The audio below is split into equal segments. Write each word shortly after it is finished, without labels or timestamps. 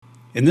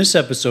In this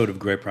episode of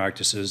Great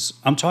Practices,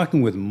 I'm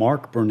talking with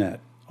Mark Burnett,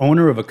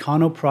 owner of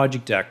Econo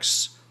Project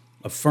X,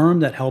 a firm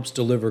that helps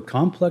deliver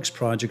complex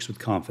projects with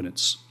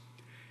confidence.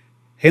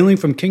 Hailing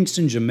from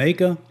Kingston,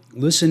 Jamaica,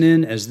 listen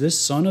in as this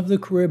son of the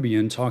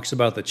Caribbean talks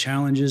about the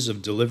challenges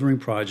of delivering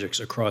projects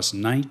across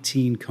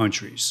 19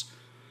 countries.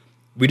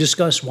 We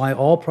discuss why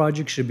all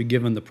projects should be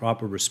given the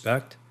proper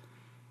respect,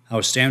 how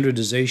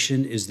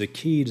standardization is the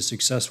key to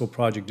successful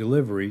project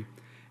delivery,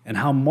 and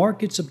how Mark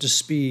gets up to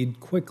speed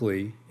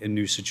quickly in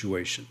new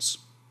situations.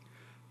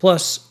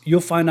 Plus,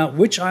 you'll find out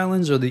which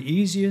islands are the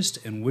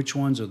easiest and which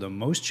ones are the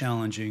most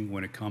challenging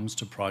when it comes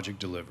to project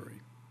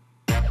delivery.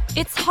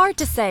 It's hard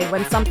to say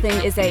when something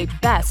is a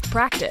best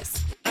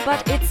practice,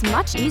 but it's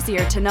much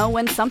easier to know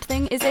when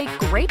something is a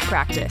great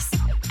practice.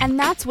 And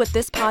that's what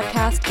this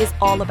podcast is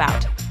all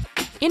about.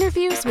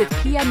 Interviews with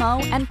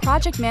PMO and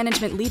project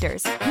management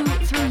leaders who,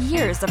 through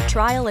years of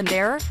trial and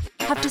error,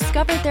 have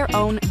discovered their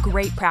own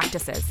great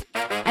practices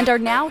and are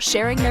now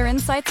sharing their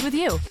insights with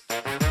you.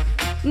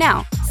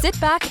 Now, sit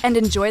back and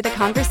enjoy the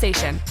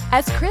conversation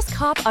as Chris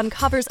Kopp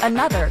uncovers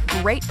another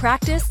great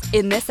practice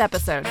in this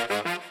episode.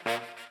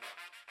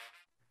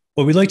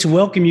 Well, we'd like to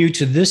welcome you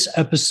to this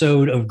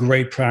episode of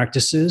Great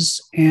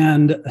Practices.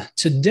 And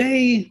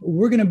today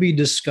we're going to be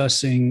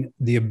discussing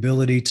the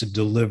ability to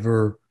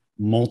deliver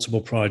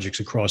multiple projects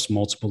across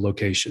multiple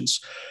locations.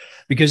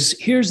 Because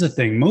here's the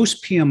thing,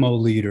 most PMO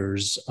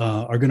leaders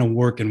are going to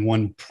work in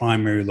one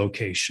primary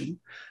location.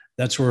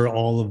 That's where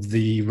all of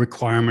the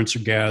requirements are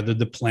gathered,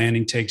 the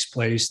planning takes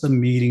place, the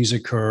meetings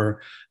occur,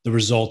 the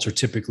results are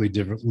typically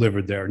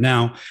delivered there.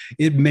 Now,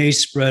 it may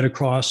spread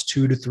across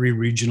 2 to 3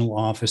 regional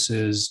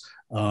offices.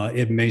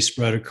 It may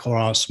spread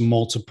across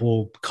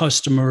multiple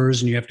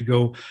customers, and you have to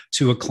go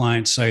to a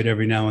client site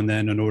every now and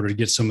then in order to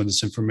get some of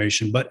this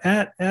information. But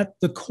at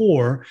the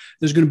core,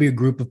 there's going to be a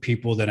group of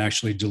people that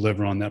actually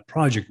deliver on that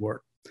project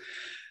work.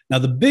 Now,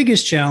 the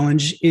biggest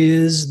challenge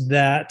is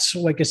that,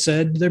 like I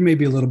said, there may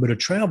be a little bit of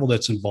travel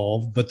that's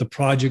involved, but the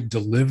project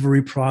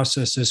delivery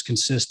process is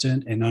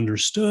consistent and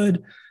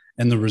understood,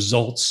 and the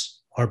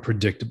results are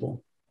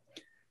predictable.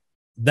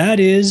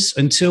 That is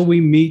until we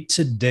meet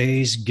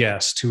today's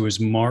guest, who is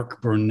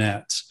Mark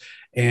Burnett.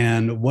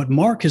 And what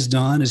Mark has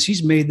done is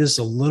he's made this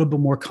a little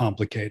bit more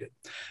complicated.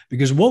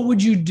 Because what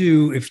would you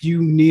do if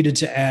you needed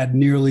to add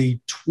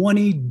nearly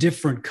 20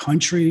 different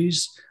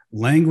countries,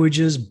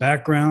 languages,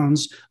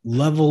 backgrounds,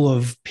 level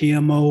of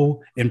PMO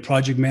and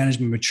project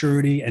management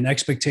maturity and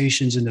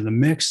expectations into the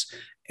mix,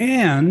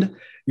 and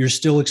you're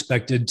still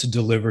expected to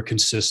deliver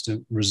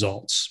consistent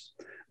results?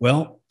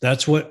 Well,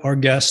 that's what our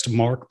guest,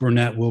 Mark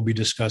Burnett, will be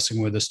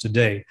discussing with us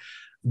today.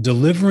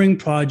 Delivering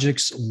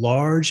projects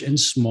large and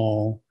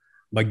small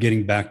by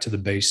getting back to the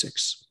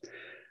basics.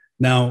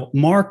 Now,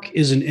 Mark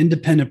is an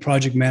independent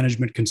project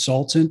management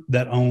consultant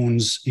that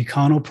owns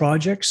Econo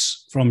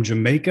Projects from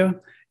Jamaica,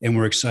 and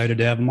we're excited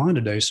to have him on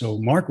today. So,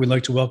 Mark, we'd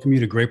like to welcome you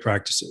to Great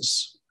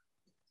Practices.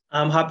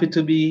 I'm happy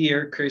to be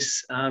here,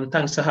 Chris.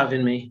 Thanks for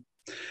having me.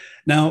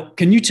 Now,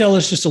 can you tell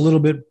us just a little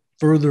bit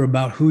further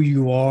about who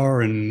you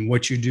are and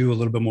what you do, a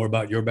little bit more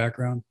about your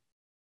background?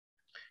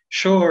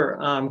 Sure,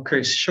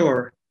 Chris,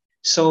 sure.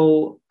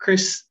 So,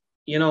 Chris,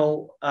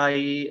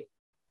 I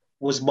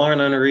was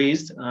born and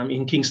raised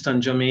in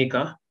Kingston,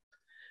 Jamaica.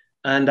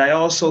 And I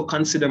also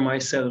consider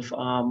myself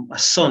a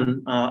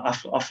son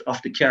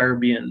of the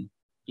Caribbean,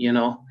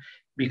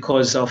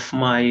 because of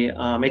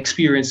my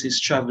experiences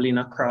traveling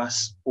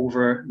across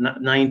over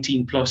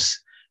 19 plus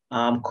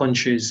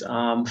countries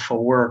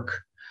for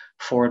work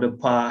for the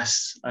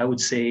past, I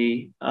would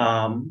say,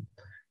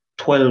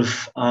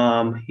 12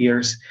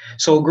 years.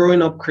 So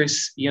growing up,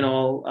 Chris,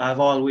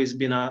 I've always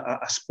been a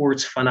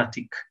sports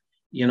fanatic,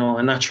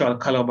 a natural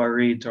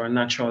collaborator, a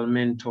natural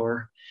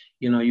mentor.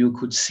 You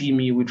could see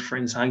me with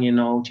friends hanging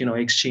out,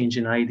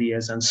 exchanging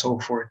ideas and so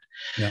forth.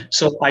 Yeah.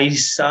 So I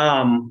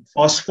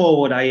fast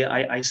forward,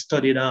 I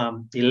studied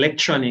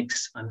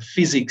electronics and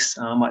physics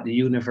at the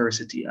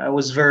university. I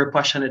was very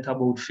passionate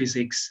about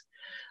physics.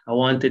 I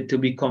wanted to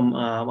become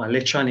an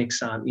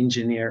electronics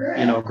engineer,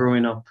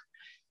 growing up,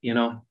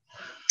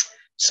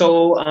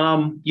 So,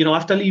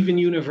 after leaving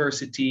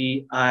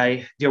university,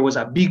 there was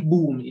a big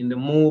boom in the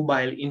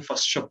mobile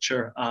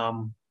infrastructure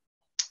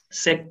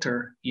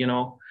sector,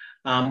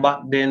 Back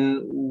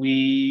then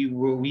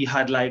we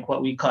had like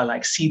what we call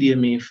like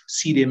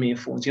CDMA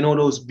phones,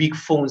 those big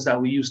phones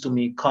that we used to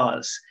make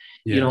calls.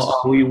 Yes.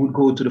 We would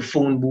go to the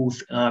phone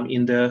booth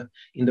in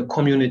the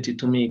community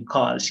to make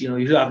calls.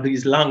 You have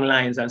these long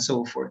lines and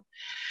so forth.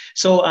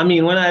 So,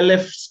 when I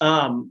left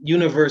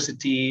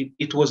university,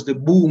 it was the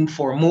boom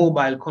for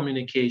mobile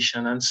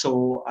communication. And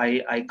so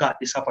I got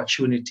this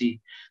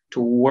opportunity to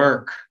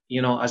work,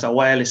 as a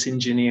wireless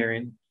engineer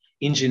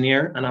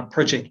and a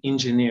project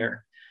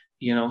engineer,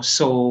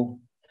 so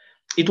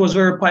it was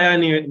very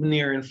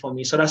pioneering for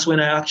me. So that's when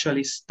I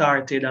actually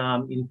started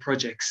in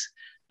projects,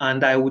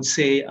 and I would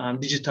say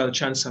digital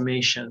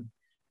transformation,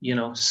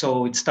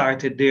 so it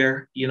started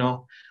there.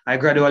 I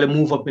gradually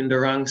moved up in the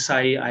ranks.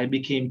 I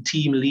became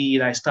team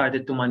lead. I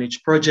started to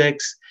manage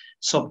projects.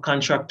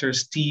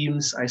 subcontractors,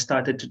 teams. I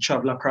started to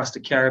travel across the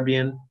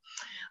Caribbean.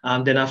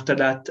 Then after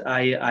that,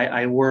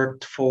 I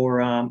worked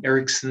for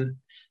Ericsson,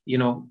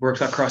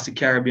 worked across the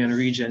Caribbean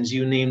regions,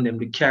 you name them,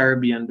 the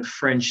Caribbean, the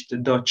French, the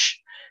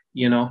Dutch,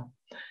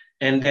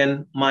 And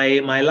then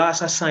my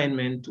last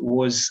assignment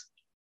was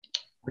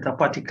with a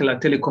particular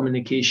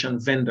telecommunication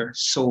vendor.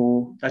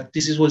 So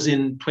this was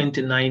in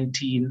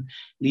 2019,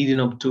 leading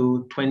up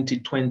to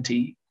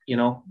 2020,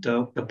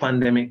 the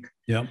pandemic.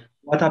 Yeah.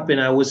 What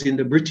happened, I was in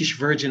the British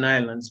Virgin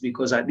Islands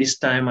because at this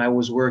time I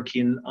was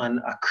working on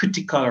a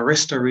critical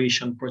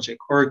restoration project.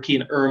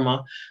 Hurricane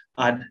Irma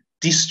had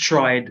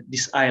destroyed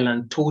this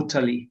island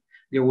totally.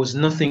 There was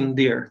nothing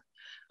there.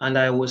 And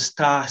I was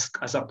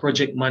tasked as a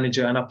project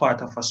manager and a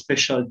part of a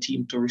special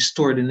team to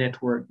restore the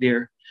network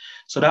there.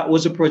 So that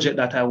was a project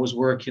that I was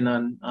working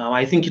on.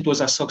 I think it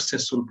was a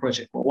successful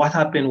project. But what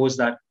happened was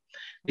that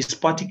this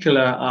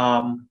particular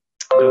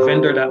the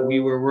vendor that we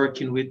were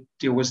working with,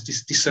 there was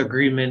this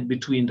disagreement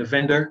between the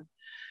vendor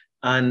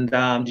and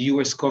the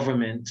US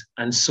government.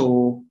 And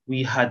so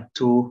we had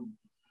to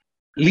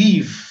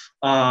leave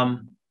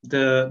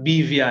the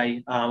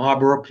BVI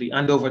abruptly,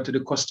 hand over to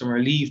the customer,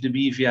 leave the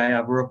BVI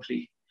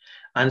abruptly.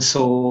 And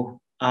so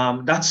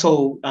that's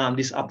how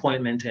this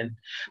appointment ended.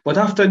 But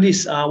after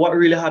this, what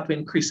really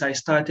happened, Chris, I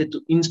started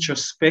to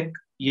introspect,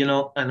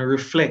 and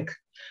reflect.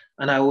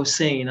 And I was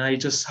saying, I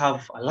just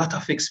have a lot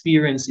of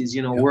experiences,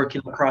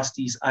 working across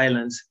these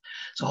islands.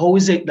 So how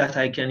is it that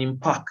I can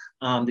impact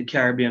the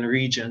Caribbean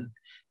region?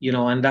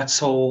 And that's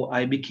how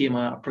I became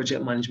a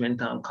project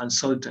management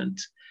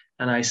consultant.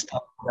 And I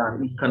started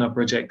on these kind of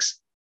projects.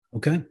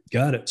 Okay,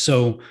 got it.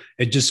 So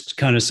it just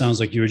kind of sounds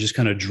like you were just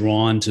kind of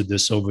drawn to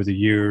this over the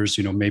years,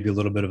 maybe a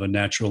little bit of a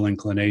natural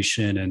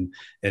inclination,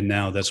 and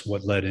now that's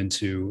what led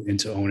into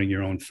owning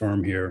your own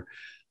firm here,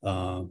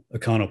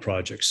 Econo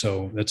Project.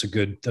 So that's a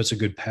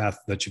good path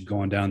that you've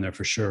gone down there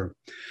for sure.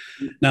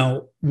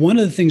 Now, one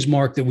of the things,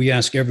 Mark, that we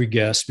ask every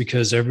guest,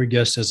 because every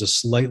guest has a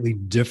slightly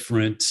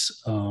different,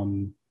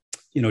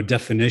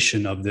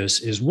 definition of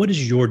this, is what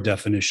is your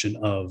definition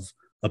of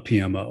a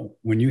PMO?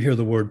 When you hear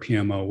the word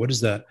PMO, what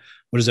does that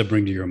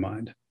bring to your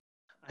mind?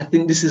 I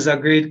think this is a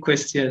great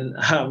question,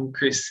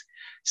 Chris.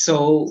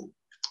 So,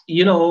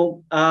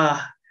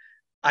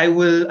 I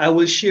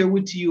will share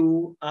with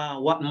you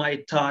what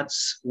my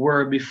thoughts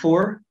were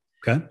before,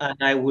 okay, and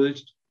I will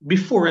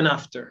before and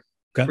after,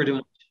 okay, pretty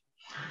much.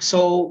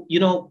 So,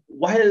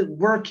 while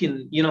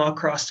working,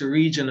 across the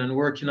region and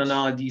working on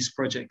all these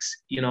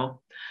projects,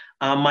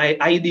 my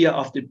idea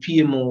of the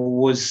PMO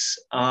was,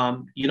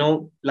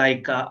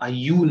 like a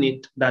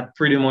unit that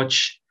pretty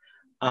much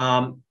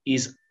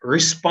is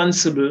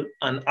responsible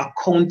and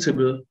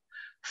accountable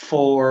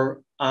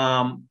for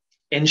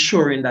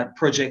ensuring that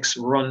projects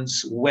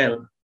runs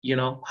well,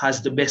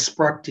 has the best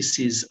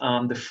practices,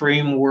 the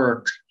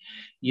framework,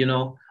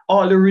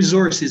 all the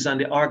resources and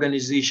the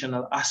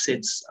organizational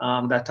assets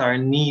that are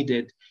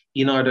needed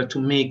in order to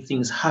make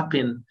things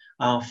happen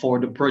for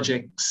the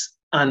projects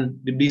and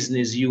the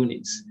business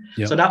units.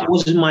 Yep. So that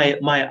was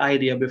my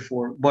idea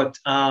before. But,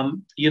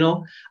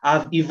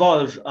 I've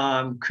evolved,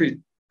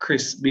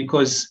 Chris,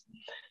 because,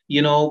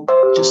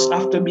 just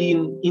after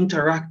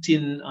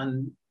interacting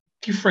on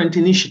different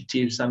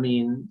initiatives,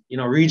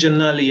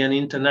 regionally and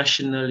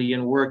internationally,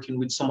 and working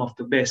with some of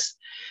the best,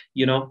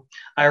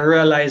 I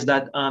realized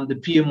that the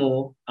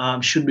PMO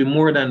should be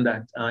more than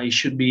that. It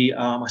should be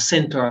a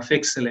center of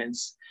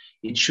excellence.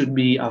 It should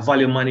be a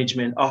value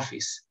management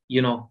office,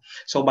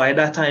 So by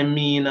that, I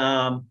mean,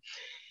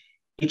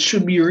 it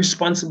should be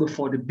responsible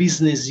for the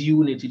business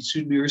unit. It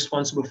should be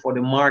responsible for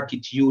the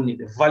market unit,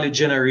 the value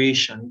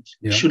generation.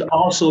 It should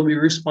also be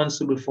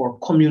responsible for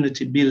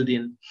community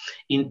building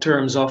in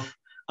terms of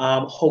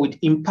how it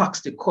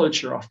impacts the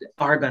culture of the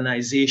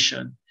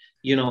organization.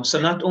 So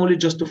not only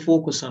just to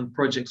focus on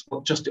projects,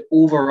 but just the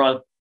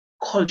overall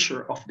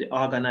culture of the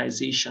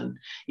organization.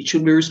 It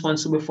should be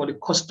responsible for the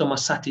customer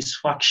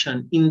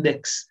satisfaction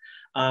index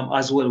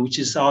as well, which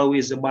is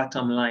always the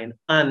bottom line.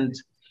 And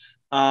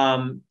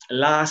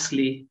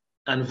lastly,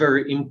 and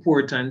very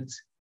important,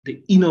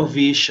 the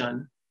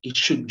innovation. It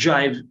should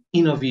drive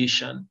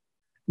innovation.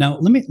 Now,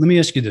 let me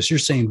ask you this. You're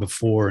saying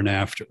before and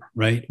after,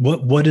 right?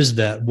 What is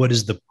that? What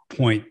is the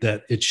point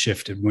that it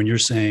shifted? When you're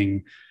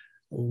saying,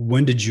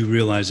 when did you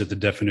realize that the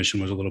definition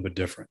was a little bit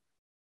different?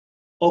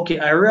 Okay,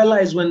 I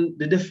realized when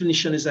the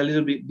definition is a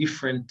little bit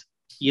different,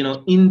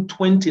 in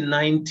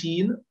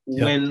 2019,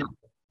 when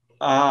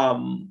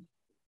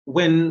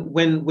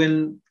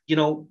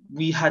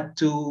we had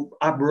to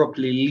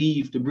abruptly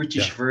leave the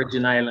British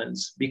Virgin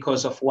Islands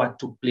because of what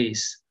took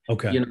place.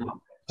 Okay.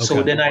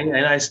 So then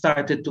I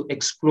started to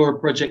explore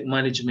project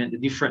management, the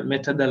different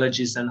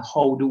methodologies, and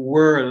how the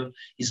world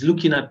is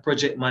looking at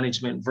project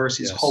management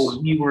versus how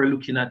we were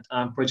looking at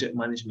project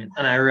management.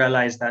 And I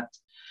realized that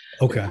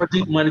the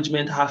project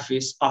management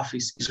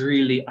office is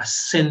really a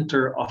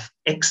center of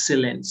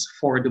excellence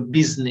for the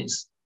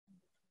business.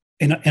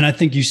 And I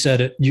think you said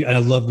it. I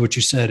loved what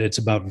you said. It's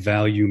about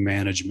value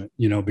management,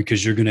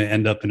 because you're going to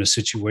end up in a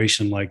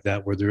situation like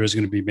that where there is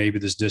going to be maybe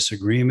this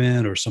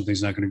disagreement or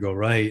something's not going to go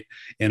right.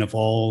 And if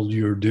all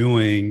you're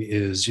doing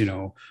is,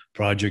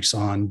 projects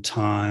on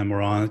time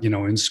or on,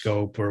 in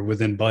scope or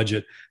within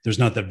budget, there's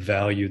not that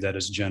value that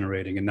is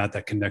generating and not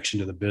that connection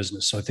to the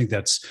business. So I think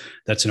that's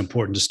an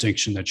important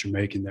distinction that you're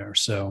making there.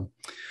 So,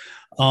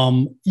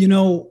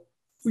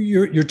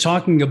 you're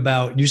talking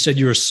about, you said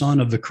you're a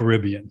son of the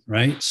Caribbean,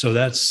 right? So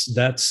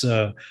that's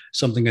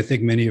something I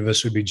think many of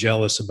us would be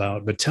jealous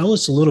about. But tell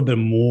us a little bit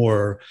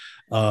more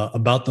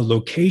about the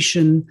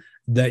location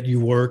that you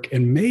work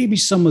and maybe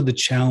some of the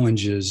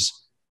challenges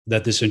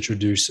that this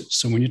introduces.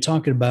 So when you're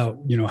talking about,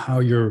 how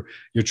you're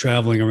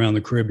traveling around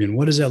the Caribbean,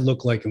 what does that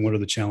look like and what are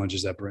the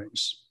challenges that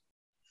brings?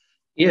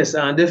 Yes,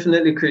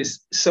 definitely,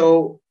 Chris.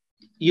 So,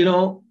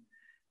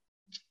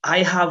 I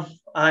have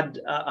had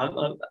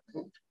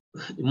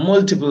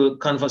multiple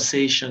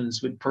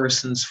conversations with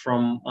persons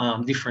from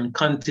different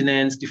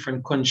continents,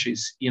 different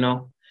countries,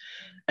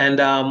 And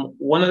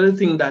one of the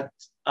things that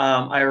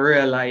I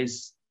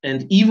realized,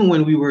 and even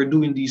when we were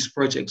doing these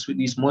projects with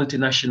these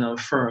multinational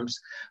firms,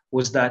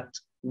 was that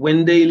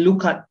when they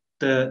look at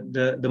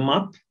the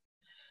map,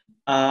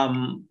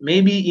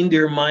 maybe in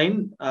their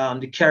mind,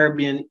 the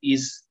Caribbean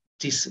is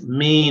this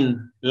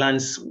main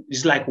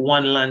it's like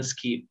one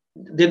landscape.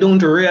 They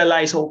don't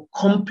realize how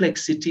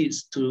complex it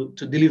is to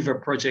deliver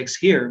projects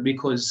here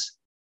because,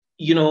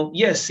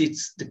 yes,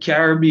 it's the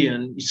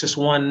Caribbean, it's just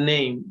one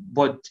name,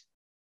 but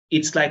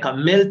it's like a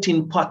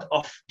melting pot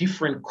of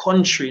different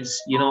countries,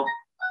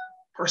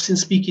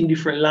 persons speaking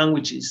different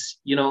languages,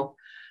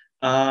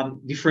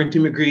 different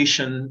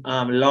immigration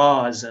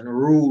laws and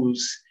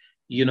rules,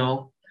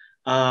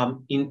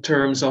 in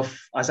terms of,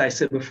 as I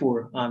said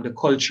before, the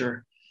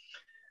culture.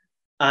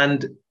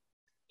 And,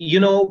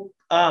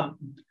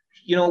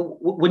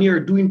 when you're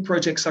doing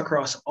projects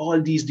across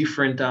all these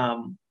different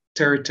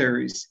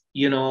territories,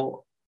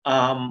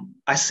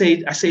 I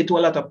say to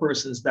a lot of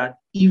persons that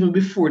even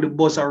before the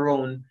buzz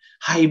around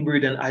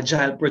hybrid and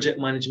agile project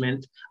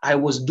management, I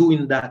was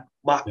doing that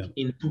back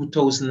in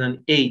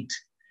 2008,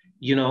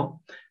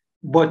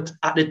 But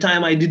at the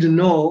time, I didn't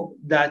know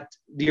that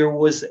there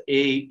was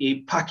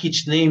a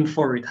packaged name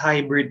for it,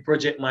 hybrid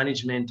project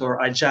management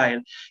or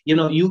agile.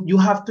 You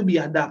have to be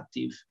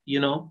adaptive,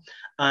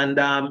 and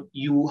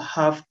you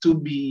have to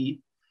be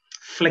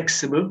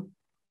flexible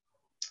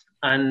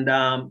and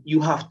you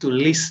have to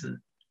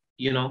listen,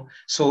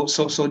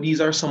 So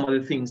these are some of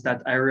the things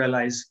that I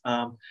realized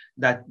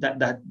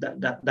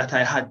that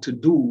I had to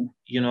do,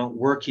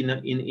 working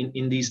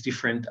in these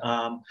different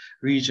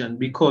regions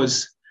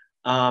because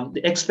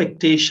the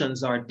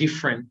expectations are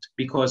different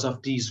because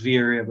of these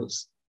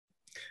variables.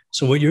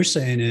 So what you're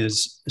saying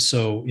is,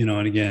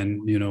 and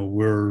again,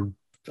 we're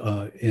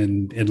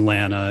in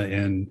Atlanta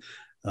and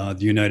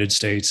the United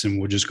States, and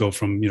we'll just go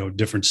from,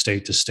 different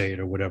state to state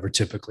or whatever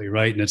typically,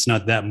 right? And it's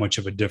not that much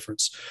of a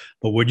difference.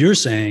 But what you're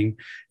saying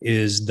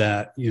is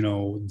that,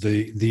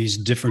 these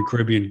different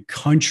Caribbean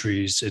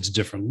countries, it's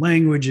different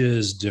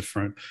languages,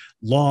 different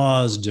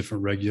laws,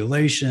 different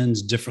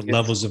regulations, different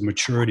levels of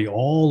maturity,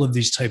 all of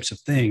these types of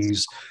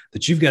things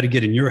that you've got to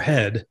get in your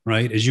head,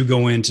 right? As you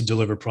go in to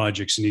deliver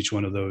projects in each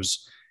one of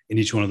those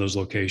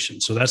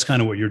locations. So that's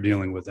kind of what you're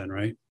dealing with then,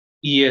 right?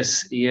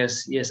 Yes.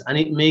 And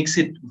it makes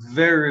it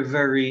very,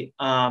 very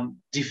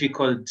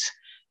difficult,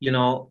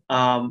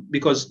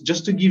 because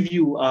just to give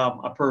you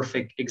a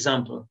perfect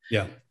example,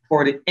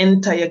 for the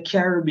entire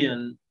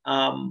Caribbean,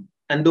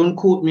 and don't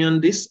quote me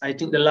on this, I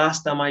think the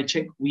last time I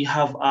checked, we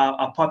have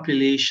a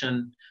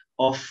population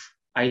of,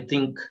 I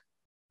think,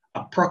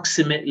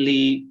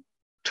 approximately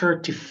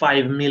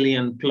 35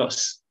 million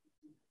plus.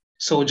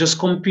 So just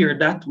compare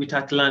that with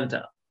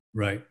Atlanta.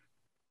 Right.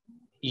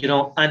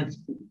 And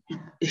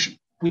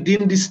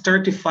within this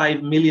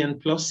 35 million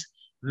plus,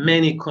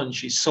 many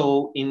countries.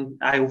 So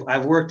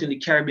I've worked in the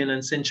Caribbean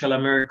and Central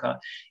America.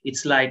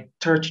 It's like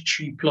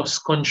 33 plus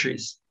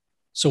countries.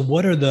 So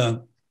what are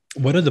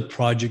the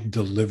project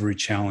delivery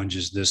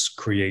challenges this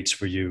creates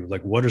for you?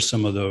 Like, what are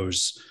some of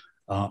those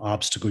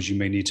obstacles you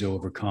may need to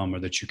overcome or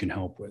that you can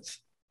help with?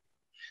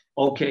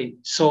 Okay,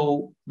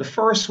 so the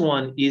first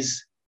one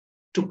is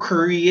to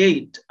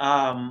create,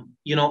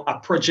 a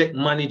project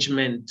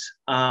management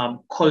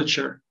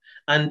culture.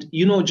 And,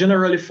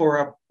 generally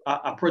for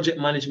a project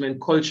management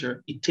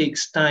culture, it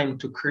takes time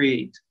to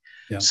create.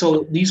 Yeah.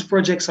 So these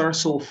projects are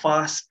so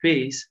fast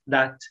paced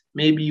that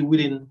maybe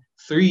within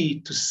 3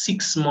 to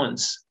 6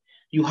 months,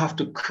 you have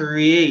to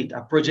create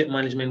a project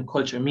management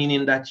culture,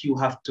 meaning that you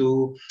have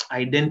to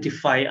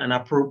identify an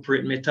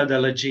appropriate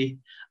methodology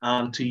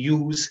to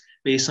use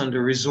based on the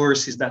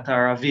resources that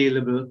are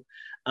available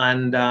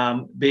and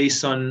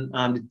based on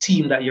the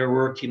team that you're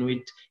working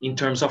with in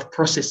terms of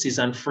processes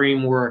and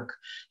framework.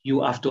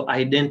 You have to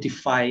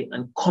identify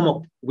and come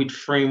up with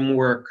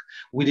framework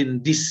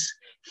within this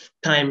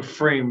time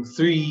frame,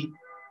 3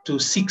 to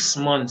 6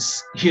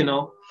 months,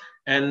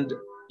 and,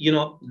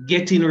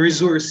 getting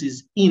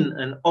resources in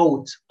and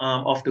out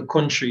of the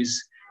countries,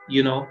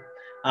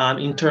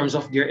 in terms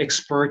of their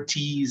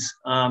expertise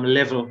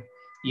level,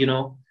 you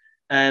know,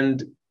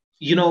 and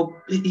you know,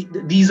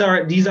 these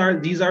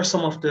are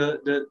some of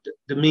the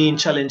main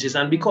challenges.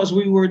 And because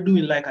we were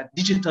doing like a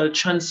digital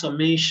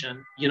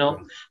transformation, you know,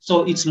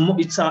 so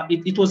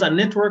it was a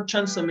network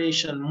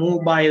transformation,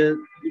 mobile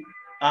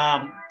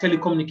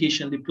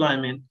telecommunication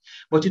deployment,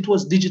 but it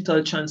was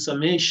digital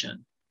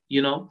transformation,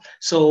 you know.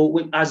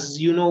 So as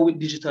you know, with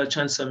digital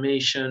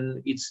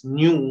transformation, it's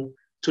new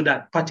to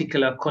that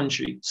particular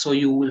country, so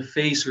you will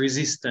face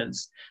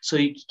resistance. So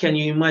can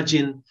you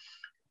imagine,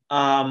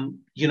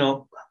 you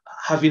know,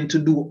 having to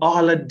do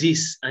all of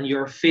this and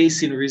you're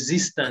facing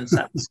resistance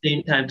at the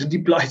same time to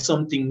deploy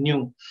something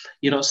new,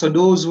 you know? So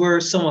those were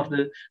some of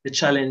the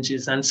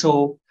challenges. And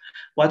so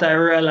what I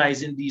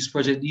realized in these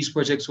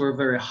projects were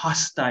very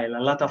hostile,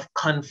 a lot of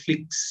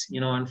conflicts, you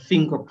know, and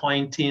finger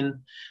pointing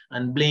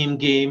and blame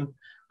game.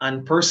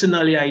 And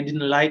personally, I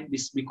didn't like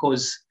this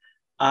because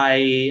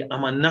I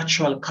am a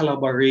natural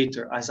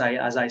collaborator, as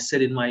I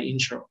said in my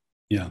intro.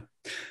 Yeah.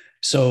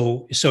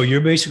 So you're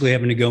basically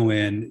having to go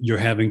in, you're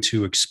having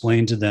to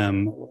explain to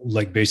them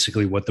like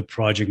basically what the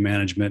project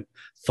management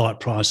thought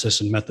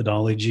process and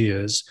methodology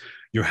is.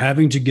 You're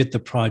having to get the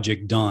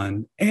project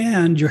done,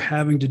 and you're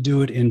having to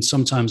do it in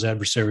sometimes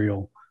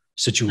adversarial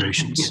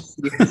situations.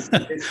 Yes.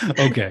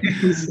 Okay.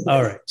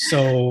 All right.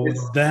 So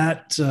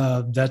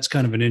that's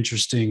kind of an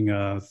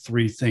interesting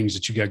three things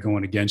that you got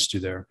going against you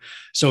there.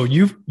 So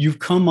you've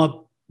come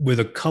up with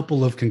a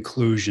couple of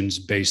conclusions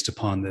based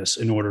upon this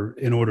in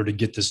order to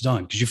get this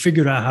done, because you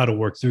figured out how to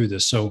work through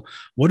this. So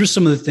what are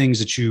some of the things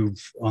that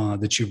you've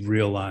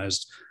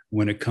realized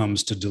when it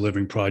comes to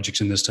delivering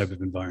projects in this type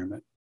of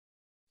environment?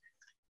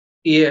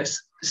 Yes.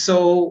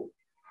 So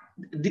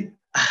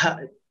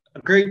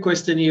a great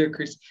question here,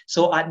 Chris.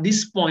 So at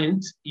this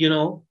point, you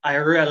know, I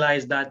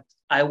realized that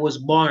I was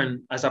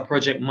born as a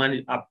project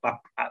manager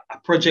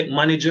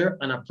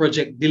and a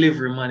project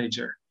delivery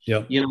manager.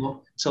 Yeah. You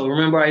know, so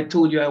remember I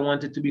told you I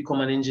wanted to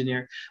become an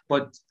engineer,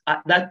 but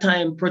at that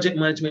time, project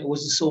management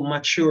wasn't so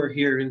mature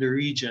here in the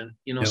region,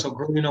 you know, so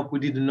growing up, we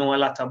didn't know a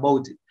lot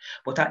about it.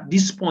 But at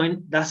this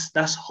point,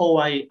 that's how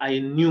I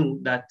knew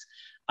that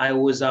I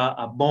was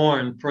a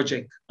born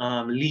project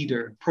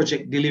leader,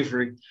 project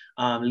delivery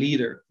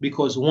leader,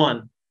 because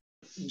one,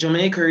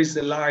 Jamaica is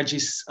the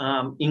largest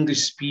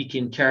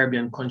English-speaking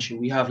Caribbean country.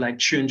 We have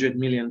like 300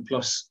 million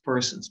plus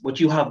persons,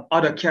 but you have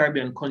other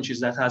Caribbean countries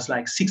that has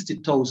like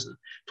 60,000,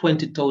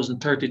 20,000,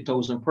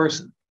 30,000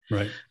 persons.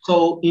 Right.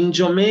 So in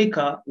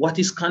Jamaica, what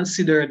is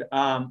considered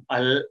a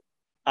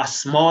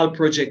small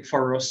project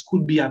for us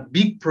could be a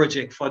big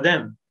project for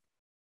them,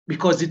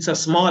 because it's a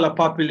smaller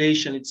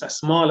population, it's a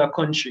smaller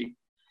country,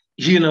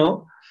 you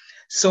know?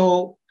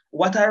 So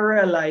what I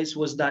realized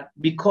was that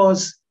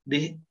because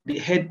the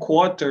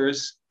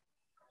headquarters,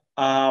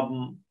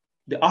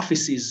 the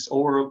offices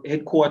or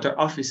headquarter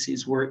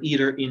offices were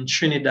either in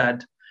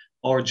Trinidad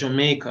or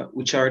Jamaica,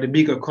 which are the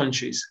bigger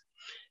countries,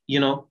 you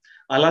know,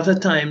 a lot of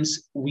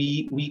times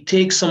we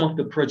take some of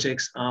the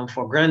projects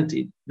for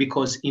granted,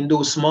 because in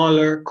those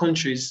smaller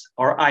countries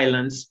or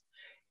islands,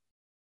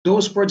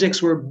 those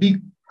projects were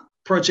big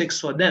projects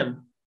for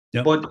them.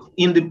 Yep. But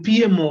in the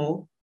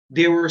PMO,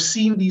 they were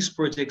seeing these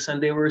projects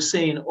and they were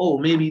saying, oh,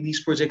 maybe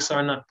these projects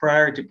are not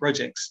priority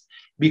projects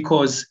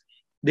because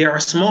they are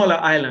smaller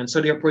islands,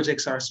 so their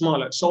projects are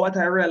smaller. So what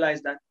I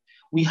realized that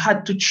we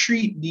had to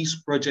treat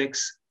these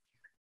projects,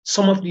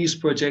 some of these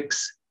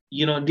projects,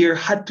 you know, there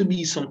had to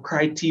be some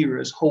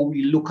criteria how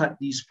we look at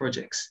these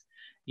projects,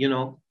 you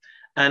know.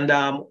 And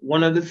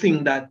one of the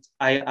things that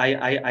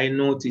I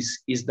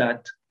noticed is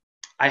that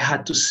I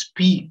had to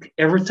speak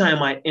every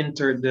time I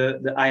entered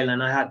the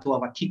island. I had to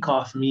have a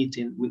kickoff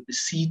meeting with the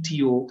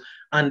CTO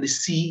and the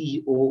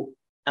CEO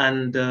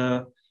and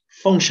the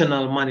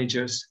functional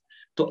managers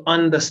to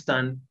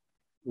understand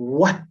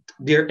what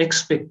their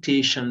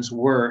expectations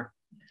were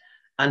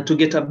and to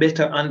get a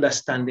better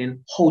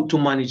understanding how to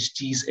manage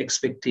these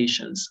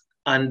expectations.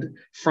 And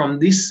from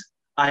this,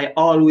 I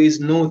always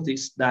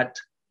noticed that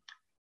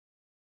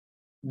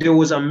there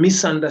was a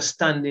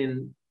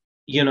misunderstanding,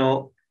 you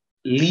know,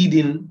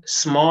 leading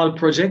small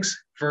projects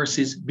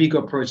versus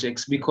bigger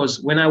projects,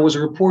 because when I was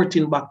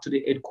reporting back to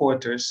the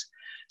headquarters,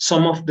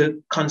 some of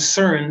the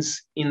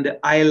concerns in the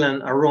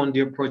island around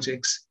their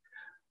projects,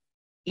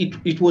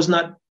 it was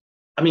not,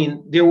 I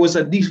mean, there was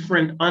a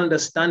different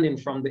understanding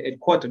from the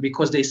headquarters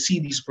because they see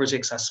these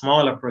projects as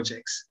smaller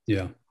projects.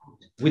 Yeah.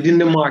 Within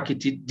the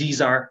market, these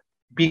are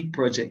big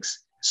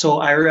projects. So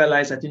I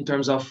realized that in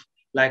terms of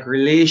like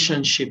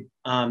relationship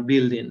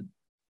building,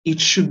 it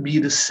should be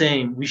the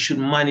same. We should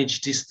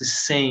manage this the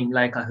same,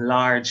 like a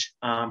large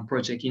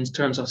project. In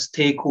terms of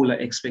stakeholder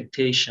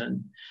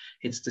expectation,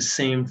 it's the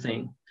same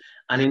thing.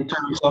 And in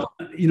terms of,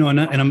 you know, and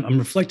I'm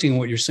reflecting on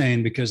what you're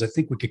saying, because I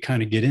think we could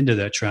kind of get into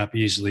that trap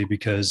easily,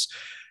 because,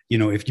 you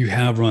know, if you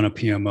have run a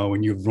PMO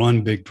and you've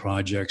run big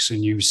projects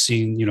and you've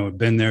seen, you know,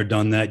 been there,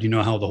 done that, you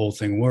know how the whole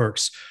thing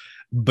works.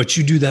 but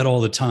you do that all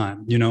the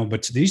time,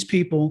 but to these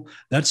people,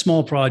 that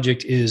small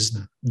project is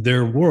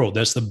their world.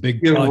 That's the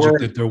big project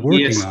that they're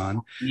working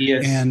on.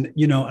 Yes. And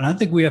I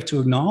think we have to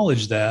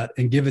acknowledge that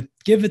and give it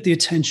the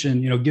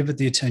attention,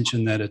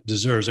 that it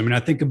deserves. I mean,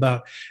 I think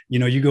about,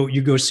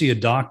 you go see a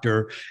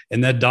doctor,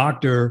 and that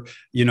doctor,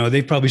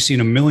 they've probably seen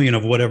a million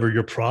of whatever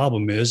your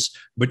problem is,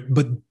 but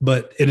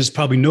it is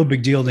probably no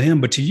big deal to him,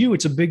 but to you,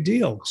 it's a big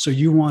deal. So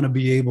you want to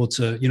be able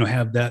to,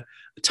 have that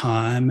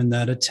time and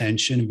that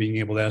attention and being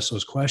able to ask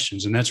those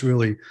questions. And that's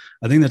really,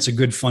 I think that's a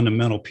good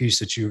fundamental piece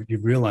that you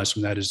realize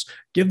from that, is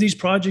give these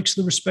projects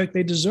the respect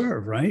they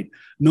deserve, right?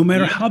 No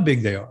matter how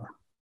big they are.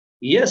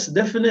 Yes,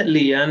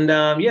 definitely.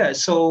 And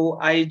so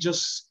I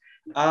just,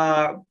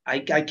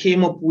 I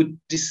came up with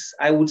this,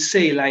 I would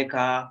say like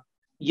a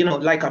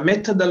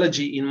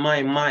methodology in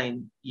my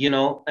mind,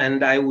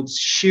 and I would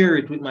share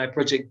it with my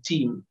project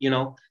team,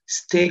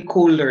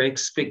 stakeholder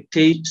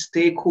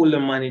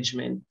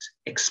management,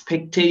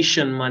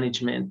 expectation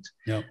management,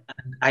 yep.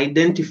 And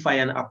identify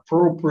an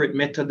appropriate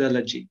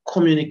methodology,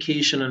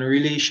 communication and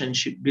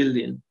relationship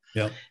building,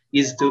 yep.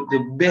 is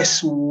the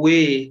best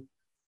way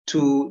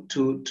to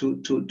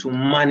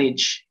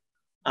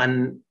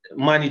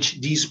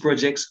manage these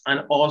projects,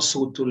 and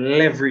also to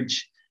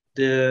leverage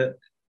the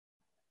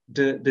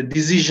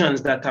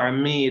decisions that are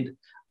made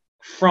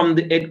from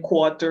the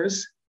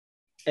headquarters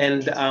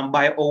and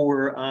by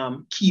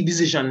our key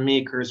decision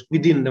makers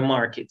within the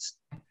markets.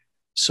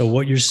 So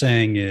what you're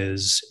saying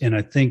is, and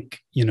I think,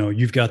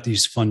 you've got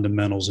these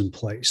fundamentals in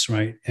place,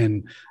 right?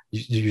 And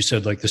you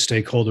said like the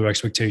stakeholder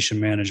expectation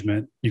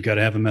management, you've got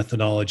to have a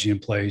methodology in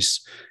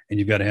place, and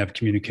you've got to have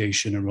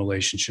communication and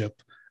relationship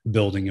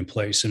building in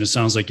place. And it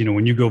sounds like,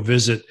 when you go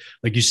visit,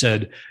 like you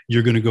said,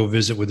 you're going to go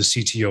visit with the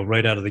CTO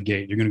right out of the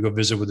gate. You're going to go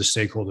visit with the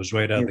stakeholders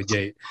right out of the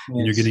gate. Yes.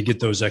 And you're going to get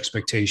those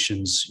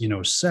expectations,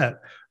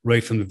 set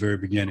right from the very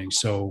beginning.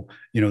 So,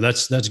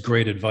 that's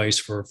great advice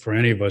for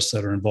any of us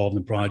that are involved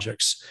in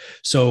projects.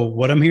 So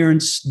what I'm hearing,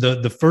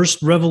 the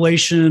first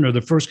revelation or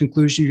the first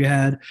conclusion you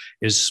had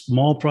is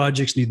small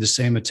projects need the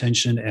same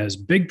attention as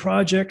big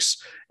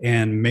projects,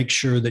 and make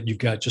sure that you've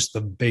got just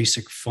the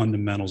basic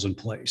fundamentals in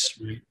place.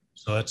 Right?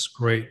 So that's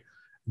great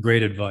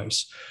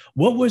advice.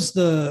 What was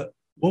the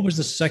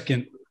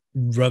second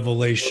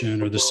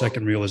revelation or the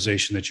second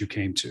realization that you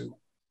came to?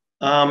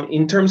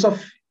 In terms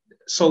of,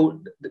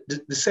 so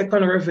the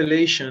second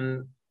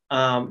revelation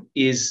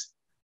is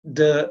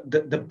the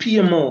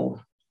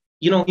PMO.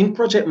 In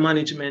project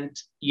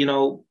management,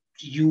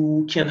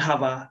 you can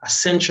have a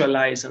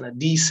centralized and a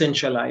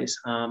decentralized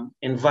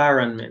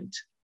environment.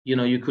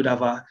 You could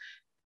have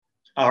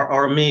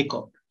our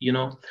makeup.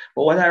 But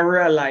what I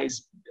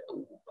realized,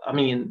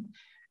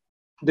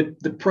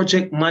 the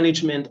project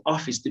management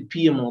office, the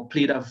PMO,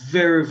 played a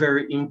very,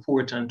 very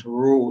important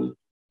role,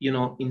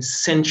 in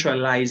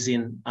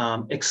centralizing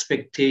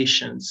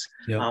expectations.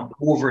 Yep.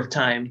 Over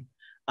time.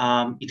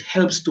 It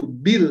helps to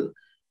build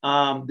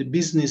the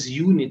business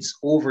units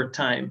over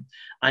time,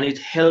 and it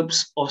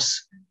helps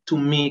us to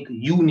make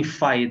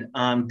unified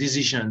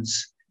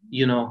decisions,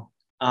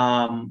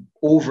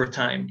 over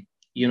time.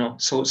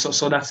 So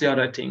that's the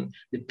other thing.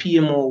 The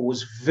PMO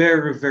was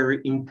very, very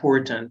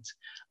important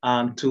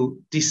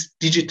to this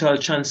digital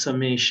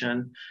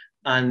transformation,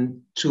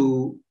 and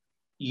to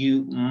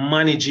you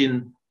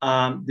managing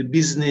the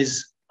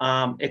business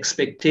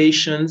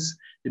expectations,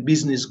 the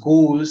business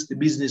goals, the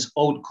business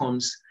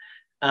outcomes.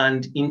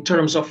 And in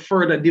terms of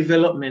further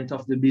development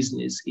of the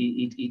business,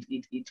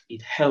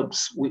 it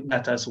helps with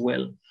that as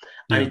well.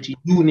 Yeah. And it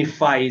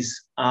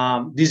unifies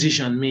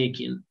decision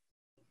making.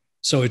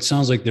 So it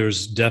sounds like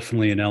there's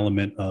definitely an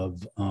element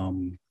of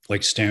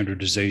like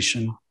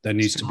standardization that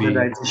needs to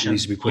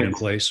be put in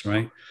place,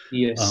 right?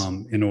 Yes.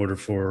 In order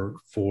for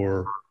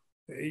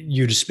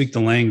you to speak the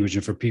language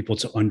and for people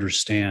to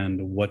understand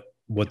what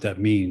that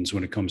means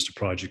when it comes to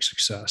project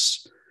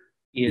success.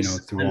 Yes.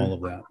 Through all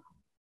of that.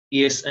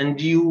 Yes, and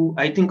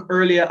I think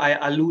earlier I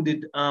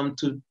alluded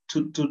to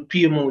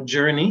PMO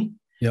journey.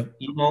 Yep.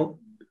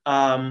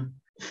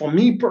 For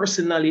me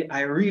personally,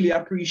 I really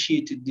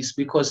appreciated this,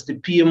 because the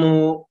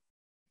PMO,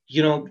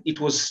 it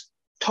was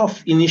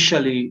tough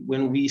initially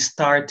when we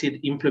started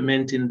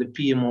implementing the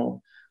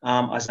PMO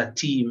as a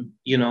team.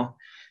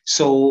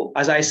 So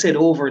as I said,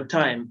 over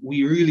time,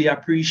 we really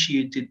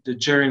appreciated the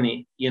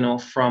journey.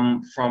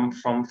 From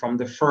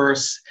the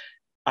first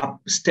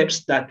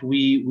steps that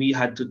we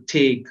had to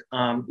take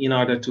in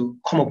order to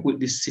come up with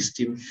this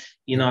system,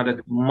 in order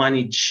to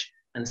manage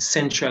and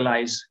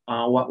centralize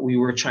what we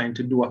were trying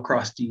to do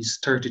across these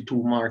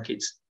 32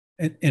 markets.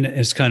 And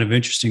it's kind of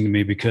interesting to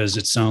me, because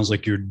it sounds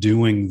like you're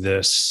doing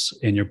this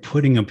and you're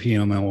putting a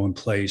PMO in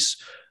place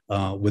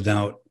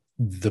without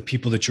the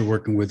people that you're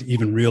working with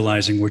even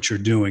realizing what you're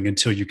doing,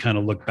 until you kind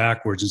of look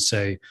backwards and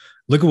say,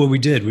 look at what we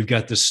did. We've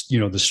got this,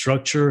 the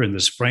structure and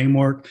this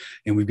framework,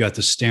 and we've got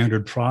the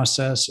standard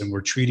process, and we're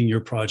treating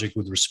your project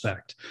with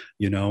respect,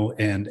 and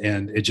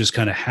it just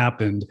kind of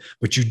happened.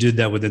 But you did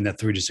that within that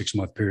 3 to 6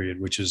 month period,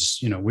 which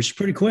is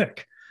pretty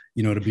quick,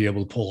 to be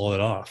able to pull all that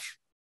off.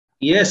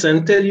 Yes,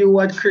 and tell you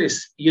what,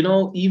 Chris,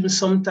 even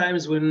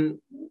sometimes when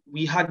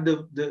we had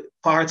the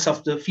parts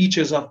of the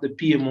features of the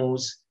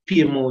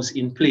PMOs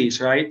in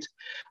place, right?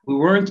 We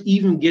weren't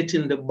even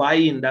getting the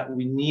buy-in that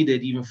we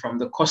needed even from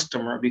the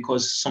customer,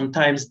 because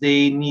sometimes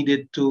they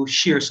needed to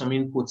share some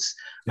inputs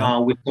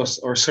with us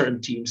or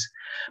certain teams.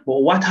 But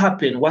what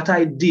happened, what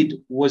I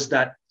did was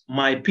that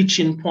my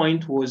pitching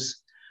point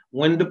was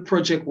when the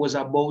project was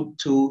about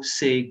to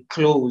say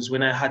close,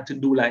 when I had to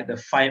do like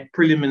the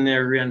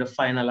preliminary and the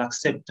final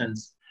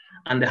acceptance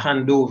and the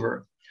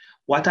handover,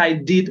 what I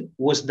did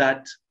was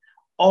that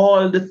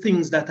all the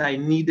things that I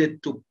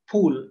needed to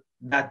pull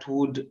that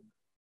would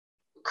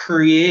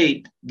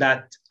create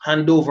that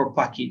handover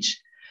package,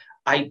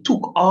 I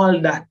took all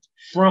that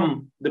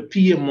from the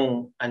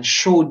PMO and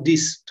showed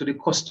this to the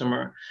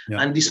customer.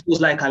 Yeah. And this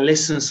was like a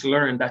lessons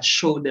learned that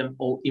showed them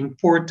how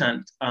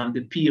important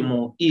the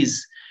PMO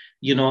is,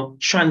 you know,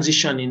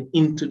 transitioning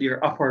into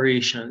their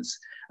operations.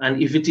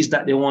 And if it is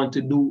that they want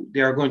to do,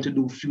 they are going to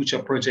do future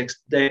projects,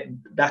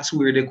 that's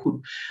where they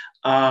could,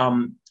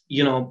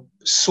 you know,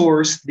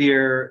 source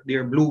their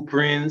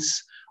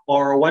blueprints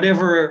or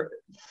whatever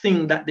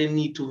thing that they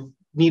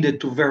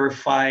needed to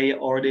verify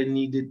or they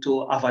needed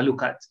to have a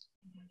look at.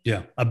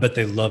 Yeah, I bet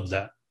they love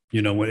that.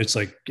 You know, when it's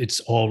like,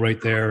 it's all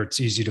right there. It's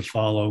easy to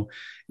follow,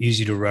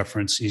 easy to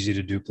reference, easy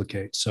to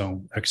duplicate.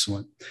 So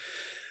excellent.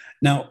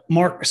 Now,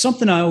 Mark,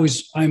 something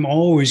I'm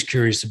always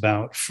curious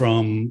about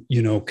from,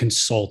 you know,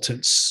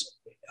 consultants,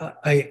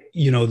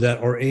 that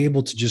are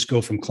able to just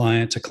go from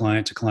client to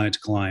client to client to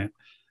client.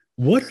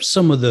 What are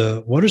some of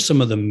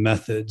the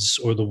methods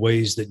or the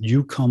ways that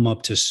you come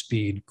up to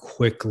speed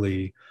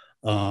quickly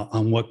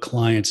on what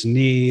clients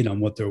need, on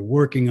what they're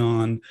working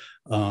on,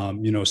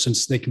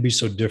 since they can be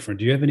so different?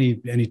 Do you have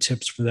any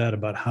tips for that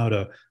about how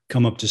to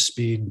come up to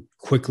speed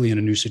quickly in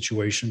a new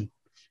situation?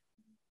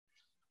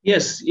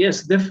 Yes,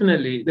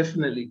 definitely.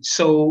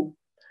 So,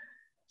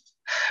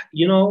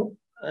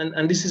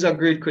 and this is a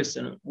great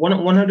question.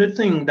 One other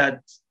thing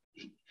that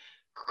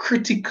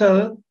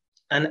critical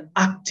and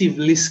active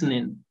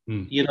listening,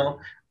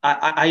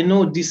 I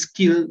know this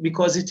skill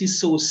because it is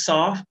so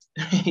soft.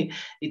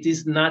 It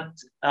is not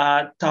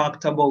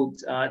talked about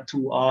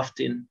too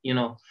often,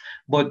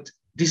 but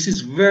this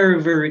is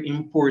very, very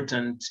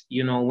important,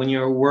 when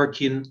you're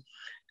working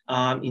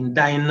in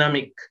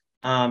dynamic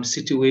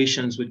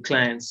situations with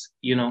clients.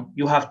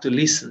 You have to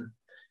listen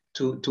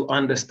to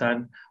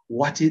understand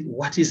what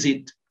is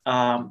it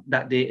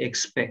that they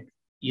expect,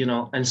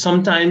 and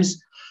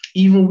sometimes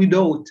even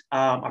without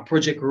a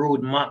project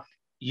roadmap,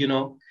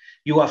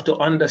 you have to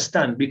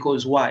understand,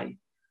 because why?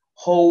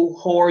 How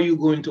are you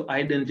going to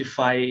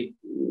identify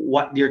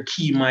what their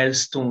key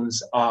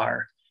milestones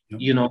are?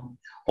 Yep.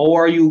 How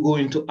are you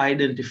going to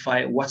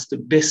identify what's the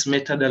best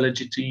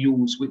methodology to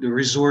use with the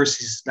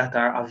resources that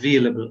are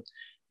available?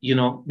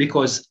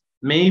 Because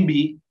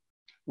maybe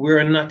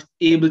we're not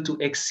able to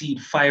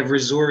exceed 5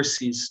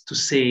 resources to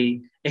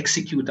say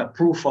execute a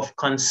proof of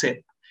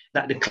concept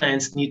that the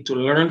clients need to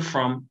learn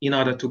from in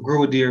order to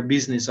grow their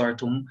business or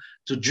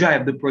to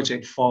drive the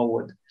project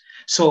forward.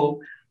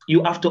 So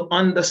you have to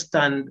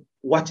understand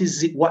what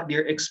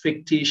their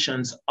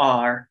expectations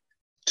are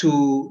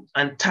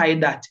and tie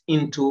that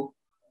into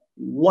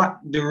what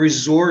the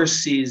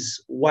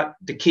resources, what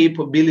the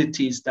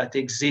capabilities that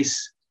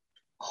exist.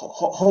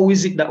 How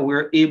is it that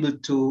we're able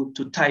to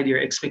tie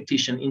their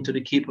expectation into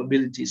the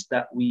capabilities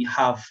that we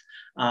have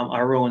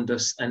around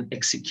us and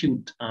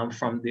execute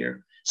from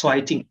there? So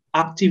I think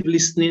active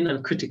listening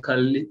and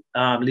critical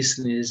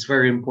listening is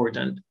very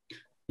important.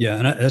 Yeah,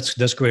 and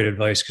that's great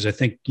advice, because I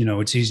think,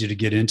 it's easy to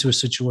get into a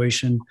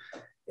situation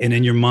and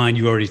in your mind,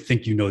 you already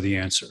think you know the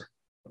answer,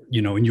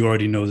 and you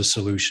already know the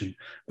solution,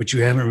 but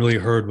you haven't really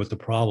heard what the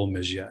problem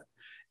is yet,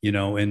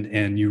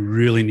 and you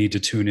really need to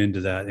tune into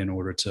that in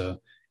order to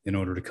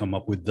come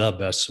up with the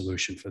best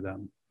solution for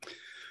them.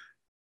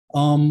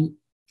 All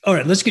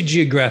right, let's get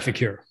geographic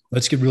here.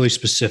 Let's get really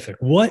specific.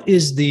 What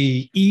is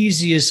the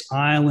easiest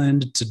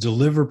island to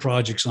deliver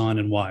projects on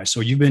and why?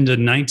 So you've been to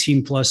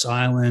 19 plus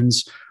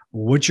islands.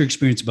 What's your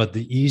experience about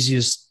the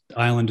easiest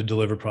island to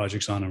deliver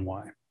projects on and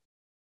why?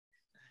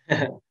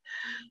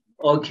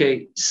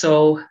 Okay,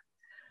 so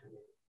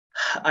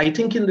I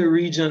think in the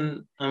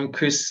region,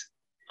 Chris,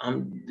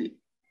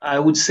 I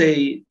would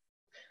say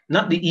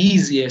not the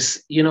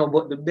easiest,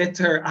 but the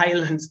better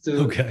islands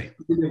to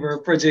deliver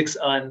projects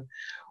on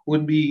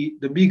would be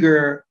the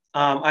bigger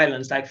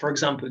islands, like, for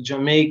example,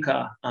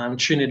 Jamaica,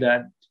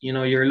 Trinidad.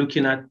 You're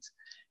looking at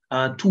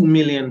 2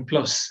 million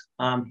plus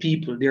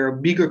people. They are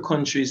bigger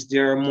countries. They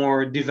are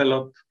more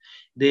developed.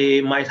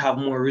 They might have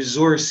more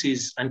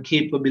resources and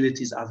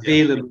capabilities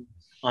available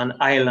on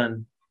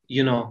island,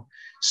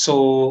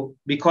 So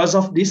because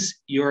of this,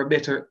 you're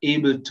better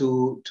able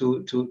to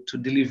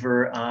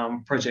deliver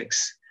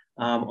projects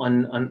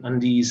on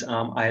these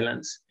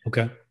islands.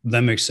 Okay,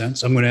 that makes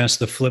sense. I'm going to ask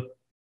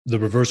the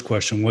reverse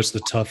question. What's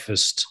the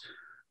toughest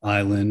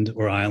island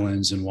or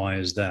islands, and why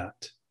is that?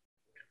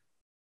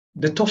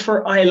 The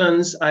tougher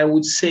islands, I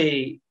would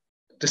say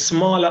the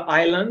smaller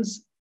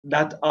islands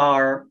that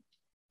are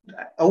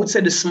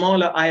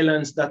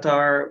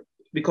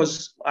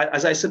because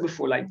as I said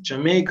before, like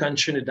Jamaica and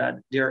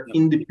Trinidad, they're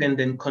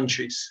independent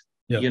countries,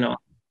 you know.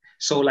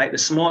 So like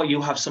you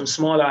have some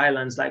smaller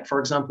islands, like for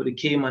example, the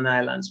Cayman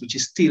Islands, which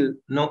is still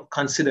not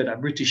considered a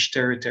British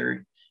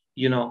territory,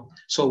 you know.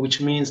 So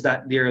which means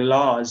that their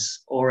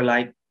laws or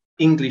like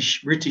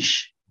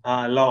British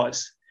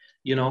laws,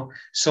 you know.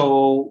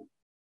 So,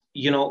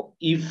 you know,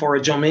 if for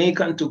a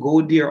Jamaican to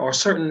go there or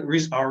certain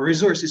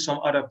resources from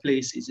other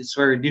places, it's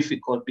very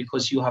difficult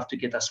because you have to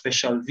get a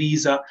special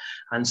visa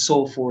and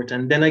so forth.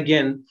 And then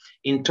again,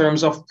 in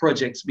terms of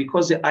projects,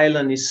 because the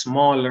island is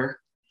smaller,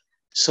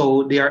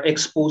 so they are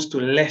exposed to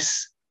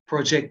less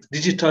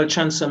digital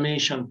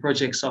transformation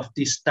projects of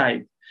this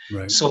type.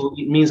 Right. So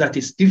it means that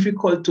it's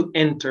difficult to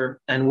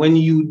enter. And when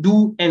you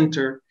do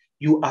enter,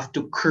 you have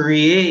to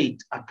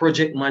create a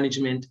project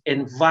management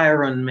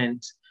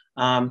environment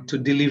to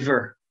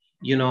deliver,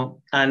 you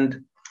know,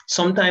 and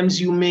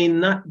sometimes you may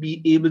not be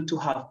able to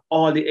have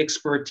all the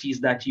expertise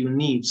that you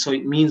need. So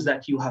it means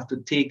that you have to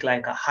take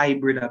like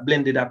a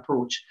blended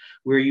approach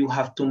where you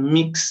have to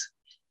mix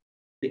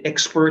the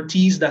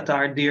expertise that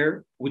are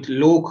there with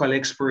local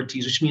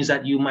expertise, which means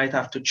that you might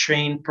have to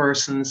train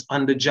persons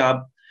on the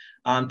job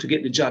to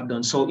get the job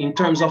done. So in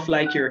terms of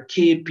like your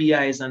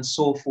KPIs and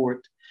so forth,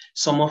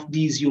 some of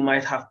these you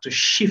might have to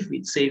shift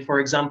it. Say, for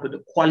example,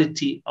 the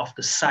quality of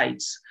the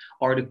sites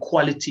or the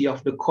quality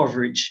of the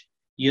coverage,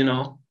 you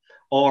know,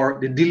 or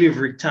the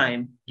delivery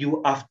time.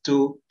 You have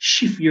to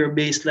shift your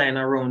baseline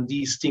around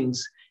these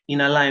things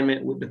in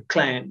alignment with the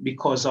client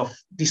because of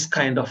this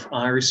kind of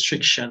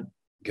restriction.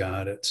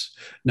 Got it.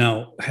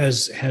 Now,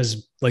 has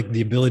like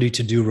the ability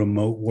to do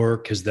remote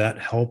work, has that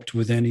helped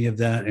with any of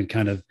that and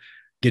kind of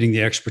getting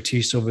the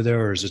expertise over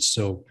there, or is it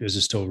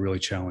still really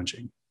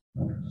challenging?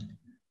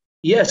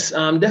 Yes,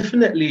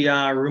 definitely.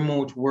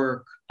 Remote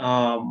work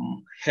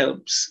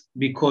helps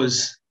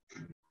because,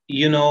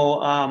 you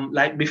know,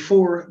 like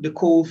before the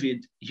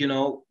COVID, you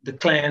know, the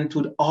client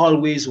would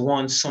always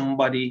want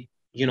somebody,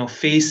 you know,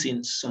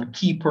 facing some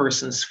key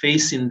persons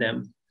facing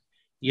them.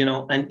 You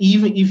know, and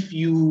even if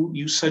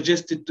you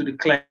suggested to the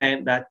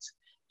client that,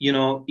 you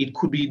know, it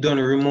could be done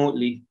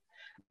remotely,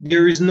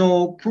 there is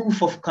no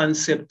proof of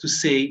concept to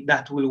say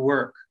that will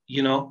work,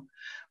 you know.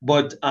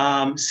 But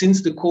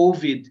since the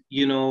COVID,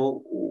 you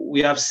know,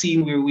 we have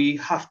seen where we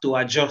have to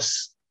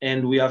adjust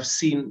and we have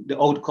seen the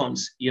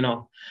outcomes, you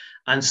know.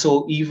 And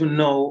so even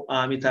now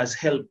it has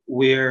helped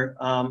where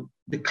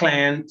the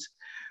client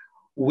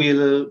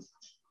will,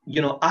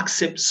 you know,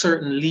 accept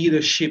certain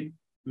leadership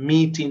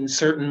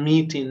certain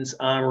meetings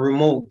are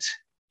remote,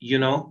 you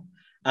know,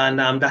 and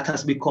that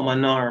has become a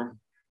norm,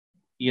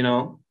 you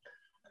know.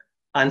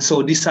 And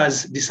so this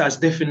has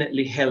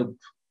definitely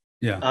helped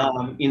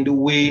in the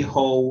way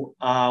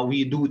how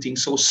we do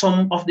things. So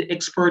some of the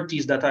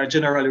expertise that are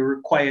generally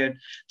required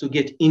to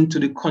get into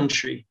the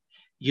country,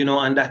 you know,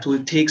 and that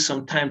will take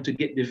some time to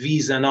get the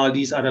visa and all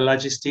these other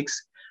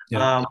logistics,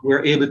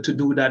 we're able to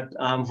do that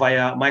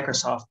via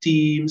Microsoft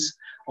Teams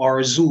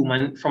or Zoom.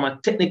 And from a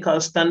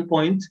technical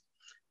standpoint,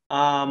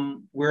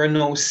 we're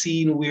now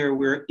seeing where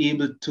we're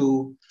able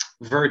to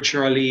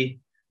virtually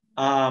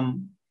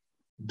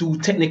do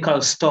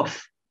technical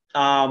stuff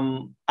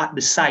at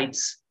the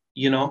sites,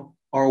 you know,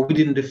 or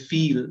within the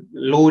field,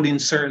 loading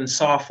certain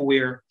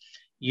software,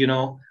 you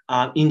know,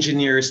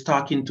 engineers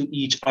talking to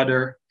each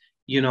other,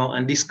 you know,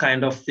 and this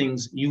kind of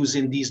things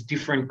using these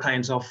different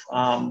kinds of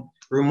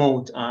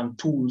remote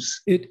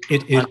tools.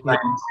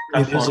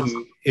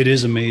 It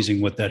is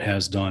amazing what that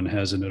has done,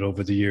 hasn't it,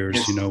 over the years,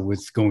 yes. You know,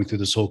 with going through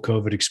this whole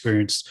COVID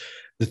experience,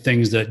 the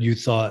things that you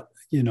thought,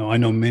 you know, I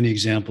know many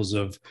examples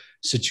of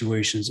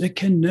situations. It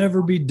can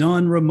never be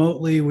done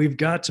remotely. We've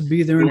got to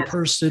be there in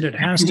person. It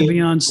has to be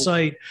on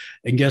site.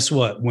 And guess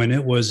what? When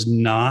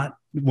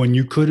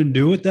you couldn't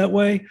do it that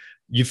way,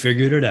 you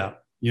figured it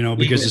out, you know,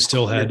 because it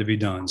still had to be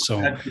done. So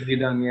it had to be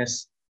done,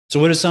 yes. So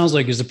what it sounds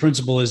like is the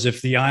principle is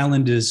if the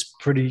island is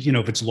pretty, you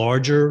know, if it's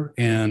larger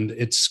and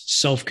it's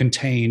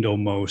self-contained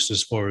almost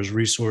as far as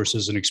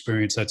resources and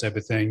experience, that type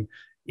of thing,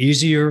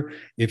 easier.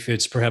 If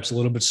it's perhaps a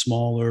little bit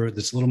smaller,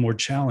 that's a little more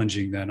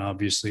challenging then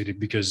obviously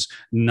because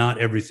not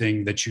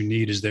everything that you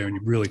need is there and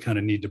you really kind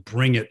of need to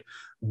bring it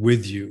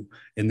with you.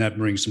 And that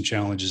brings some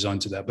challenges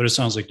onto that. But it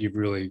sounds like you've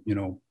really, you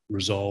know,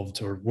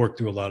 resolved or worked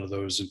through a lot of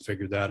those and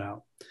figured that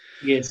out.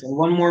 Yes, and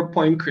one more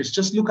point, Chris,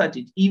 just look at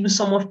it. Even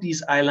some of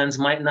these islands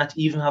might not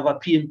even have a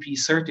PMP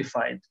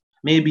certified,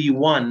 maybe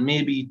one,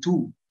 maybe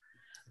two.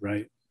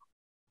 Right.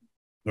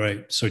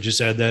 So just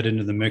add that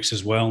into the mix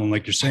as well. And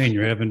like you're saying,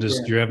 you're having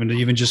to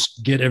even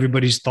just get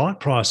everybody's thought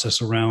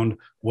process around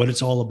what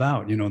it's all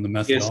about, you know, and the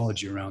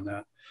methodology around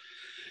that.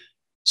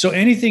 So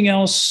anything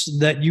else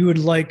that you would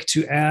like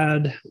to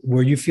add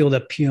where you feel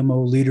that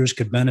PMO leaders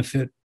could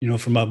benefit, you know,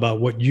 from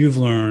about what you've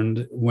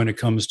learned when it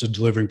comes to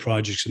delivering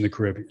projects in the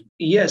Caribbean?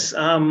 Yes,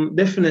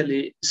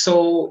 definitely.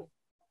 So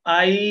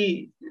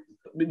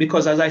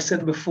because as I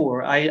said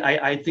before,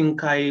 I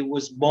think I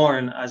was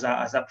born as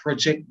a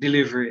project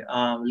delivery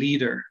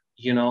leader,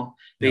 you know,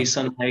 based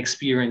on my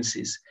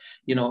experiences,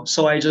 you know.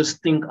 So I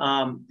just think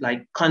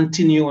like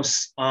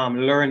continuous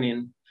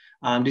learning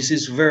This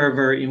is very,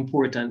 very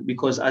important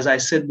because, as I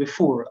said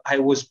before,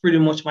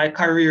 my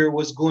career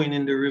was going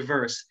in the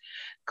reverse.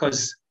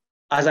 Because,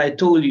 as I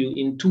told you,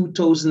 in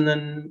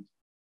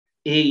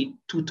 2008,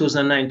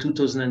 2009,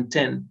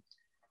 2010,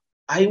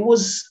 I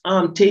was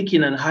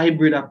taking a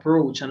hybrid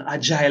approach, an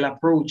agile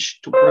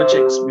approach to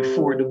projects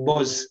before the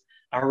buzz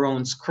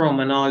around Scrum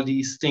and all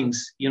these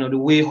things, the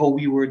way how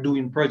we were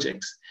doing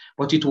projects,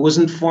 but it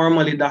wasn't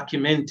formally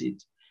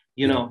documented,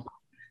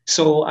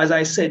 So as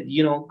I said,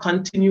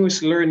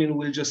 continuous learning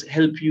will just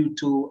help you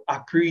to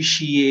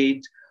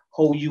appreciate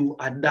how you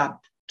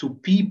adapt to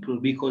people,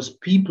 because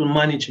people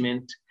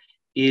management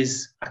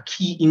is a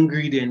key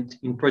ingredient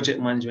in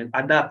project management.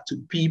 Adapt to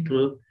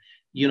people,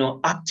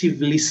 active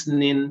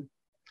listening,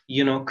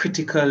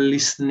 critical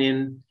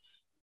listening,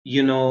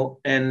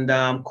 and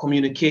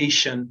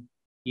communication,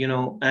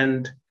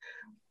 and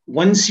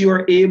once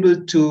you're able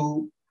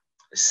to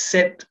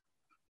set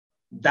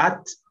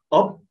that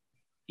up,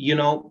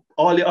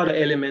 all the other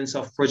elements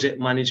of project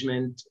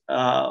management,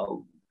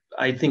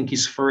 I think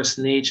is first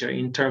nature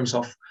in terms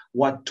of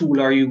what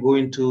tool are you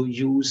going to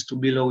use to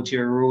build out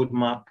your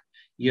roadmap,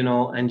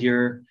 and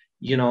your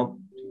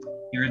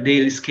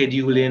daily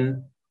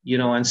scheduling,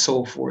 and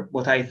so forth.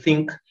 But I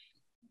think,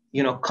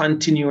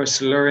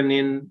 continuous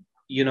learning,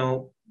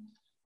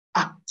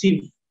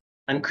 active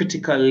and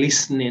critical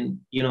listening,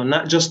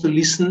 not just to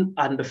listen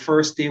on the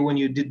first day when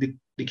you did the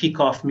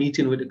kickoff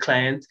meeting with the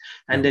client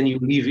and then you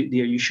leave it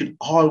there. You should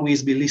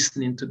always be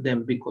listening to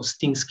them because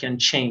things can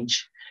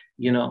change,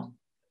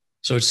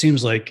 So it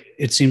seems like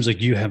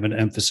you have an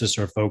emphasis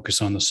or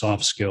focus on the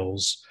soft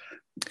skills,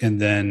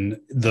 and then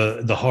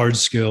the hard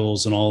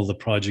skills and all of the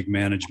project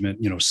management,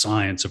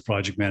 science of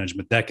project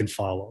management that can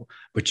follow.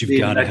 But you've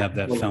got to have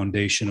that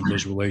foundation of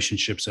those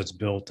relationships that's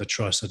built, the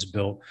trust that's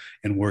built,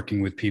 and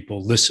working with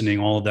people, listening,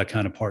 all of that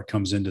kind of part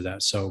comes into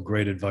that. So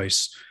great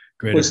advice.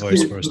 Great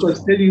advice for us.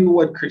 Because tell you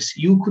what, Chris,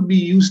 you could be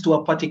used to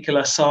a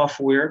particular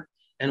software,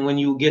 and when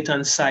you get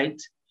on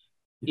site,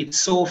 it's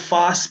so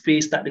fast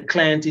paced that the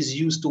client is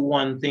used to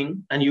one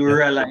thing, and you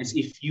realize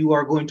if you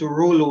are going to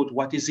roll out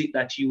what is it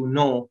that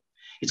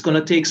it's going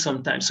to take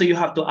some time. So you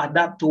have to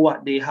adapt to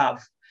what they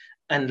have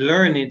and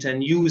learn it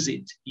and use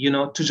it,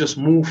 to just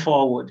move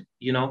forward,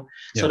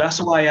 So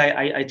that's why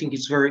I think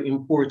it's very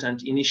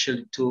important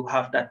initially to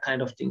have that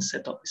kind of thing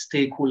set up: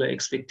 stakeholder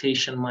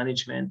expectation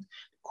management,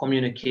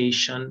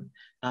 communication,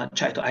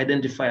 try to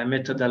identify a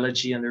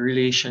methodology and a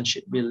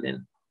relationship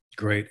building.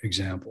 Great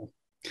example.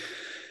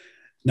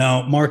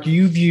 Now, Mark,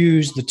 you've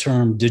used the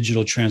term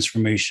digital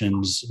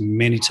transformations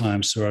many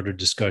times throughout our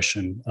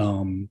discussion.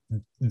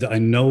 I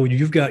know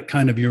you've got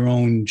kind of your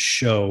own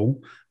show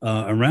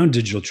around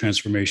digital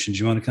transformations.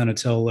 You want to kind of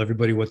tell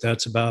everybody what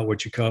that's about,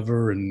 what you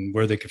cover, and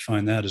where they can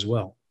find that as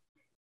well?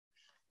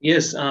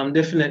 Yes,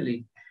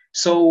 definitely.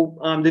 So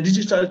the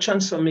digital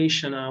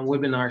transformation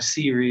webinar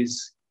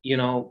series,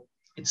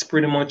 it's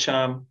pretty much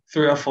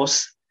three of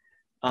us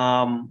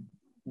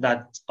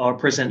that are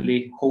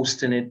presently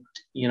hosting it.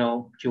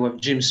 You have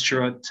Jim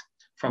Stewart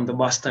from the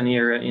Boston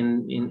area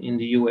in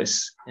the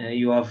US.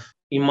 You have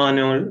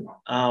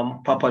Emmanuel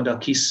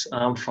Papadakis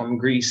from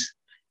Greece.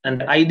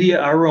 And the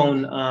idea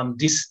around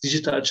this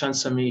digital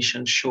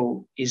transformation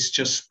show is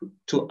just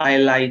to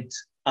highlight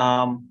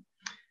the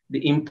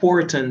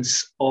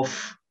importance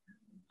of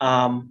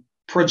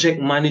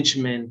project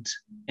management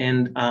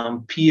and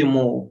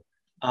PMO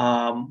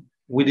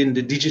within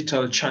the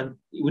digital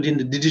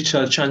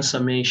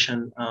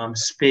transformation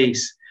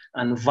space,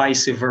 and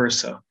vice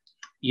versa,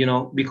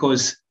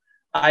 because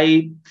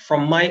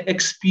from my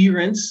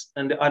experience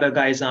and the other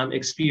guys'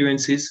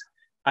 experiences,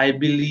 I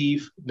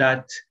believe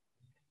that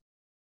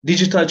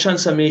digital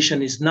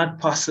transformation is not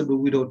possible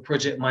without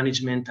project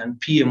management and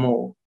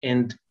PMO.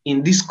 And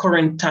in this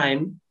current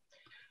time,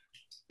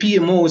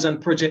 PMOs and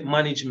project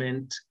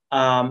management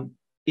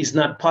is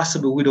not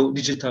possible without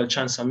digital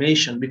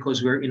transformation,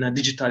 because we're in a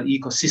digital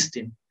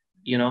ecosystem,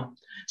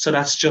 So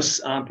that's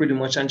just pretty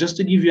much. And just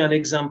to give you an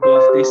example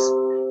of this,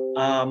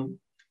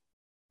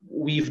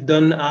 we've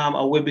done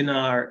a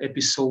webinar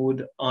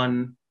episode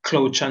on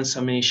cloud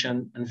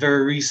transformation. And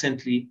very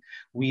recently,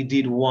 we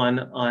did one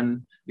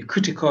on the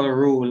critical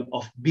role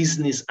of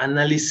business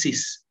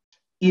analysis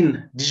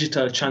in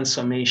digital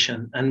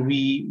transformation. And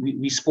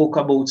we spoke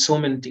about so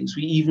many things.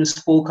 We even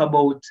spoke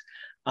about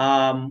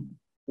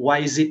why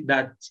is it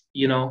that,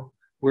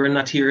 we're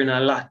not hearing a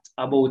lot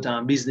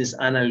about business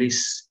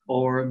analysts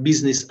or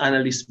business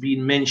analysts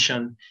being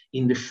mentioned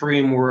in the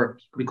framework,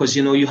 because,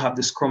 you have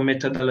the Scrum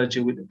methodology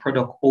with the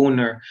product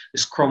owner, the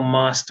Scrum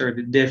master,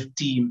 the dev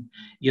team,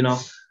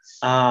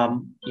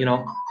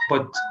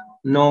 but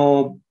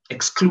no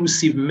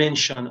exclusive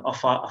mention of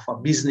a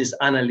business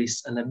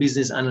analyst. And a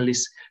business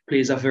analyst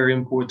plays a very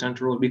important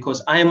role,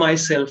 because I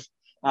myself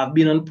have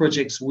been on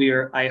projects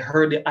where I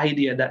heard the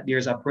idea that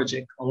there's a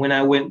project, and when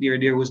I went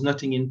there was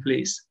nothing in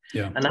place.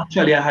 Yeah. And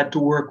actually, I had to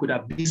work with a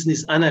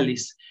business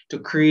analyst to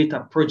create a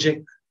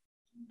project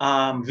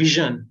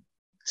vision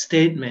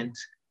statement,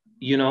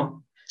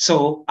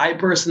 So I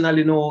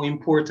personally know how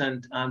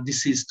important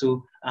this is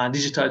to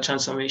digital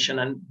transformation.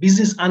 And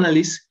business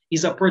analyst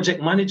is a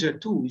project manager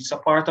too. It's a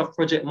part of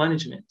project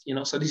management,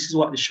 so this is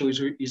what the show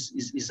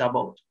is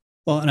about.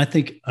 Well, and I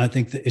think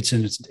that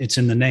it's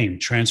in the name,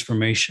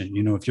 transformation.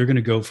 If you're going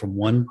to go from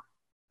one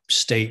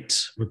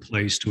state or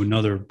place to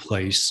another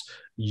place,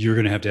 you're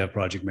going to have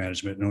project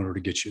management in order to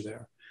get you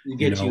there.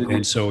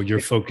 And so you're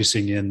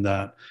focusing in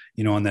that,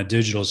 on that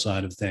digital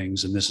side of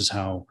things, and this is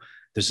how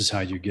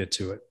you get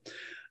to it.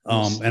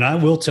 And I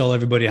will tell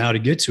everybody how to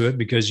get to it,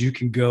 because you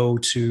can go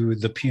to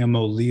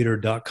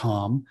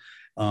thepmoleader.com.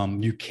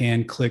 You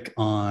can click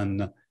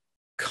on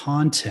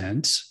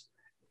content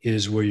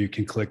is where you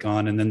can click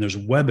on, and then there's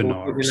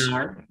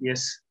webinars.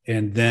 Yes.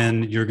 And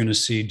then you're going to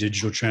see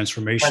digital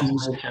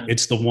transformations.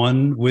 It's the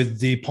one with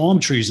the palm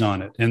trees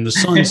on it and the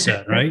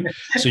sunset, right?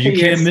 So you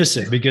can't miss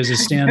it because it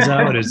stands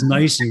out. It's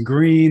nice and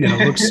green and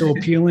it looks so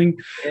appealing.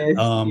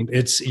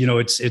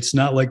 It's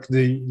not like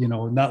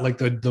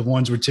the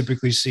ones we're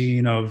typically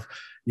seeing of,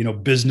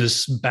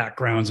 business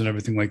backgrounds and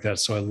everything like that.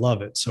 So I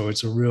love it. So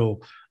it's a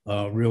real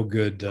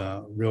good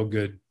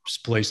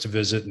place to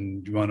visit,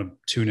 and you want to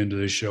tune into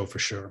this show for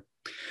sure.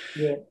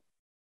 Yeah.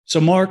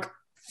 So Mark,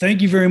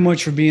 thank you very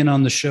much for being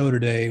on the show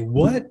today.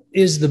 What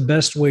is the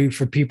best way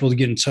for people to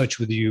get in touch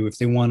with you if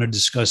they want to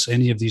discuss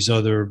any of these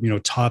other,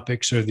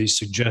 topics or these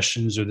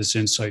suggestions or this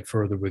insight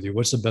further with you?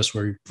 What's the best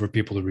way for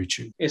people to reach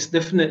you? It's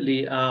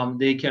definitely,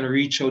 they can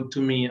reach out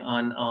to me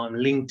on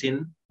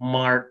LinkedIn,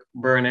 Mark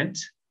Burnett.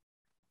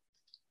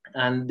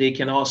 And they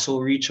can also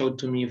reach out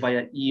to me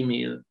via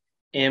email,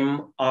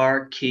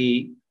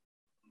 MRK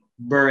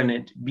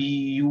Burnett,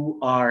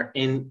 BURNETT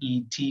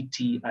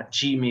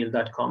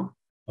 @gmail.com.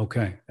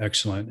 Okay,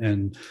 excellent.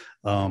 And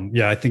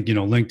I think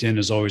LinkedIn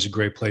is always a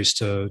great place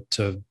to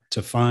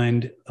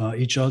find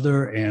each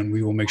other, and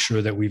we will make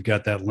sure that we've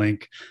got that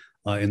link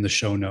in the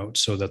show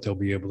notes so that they'll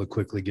be able to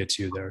quickly get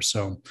to you there.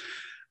 So,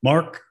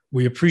 Mark,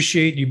 we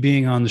appreciate you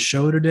being on the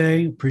show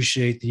today.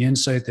 Appreciate the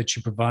insight that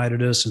you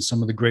provided us and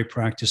some of the great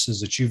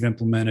practices that you've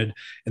implemented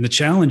and the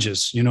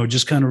challenges,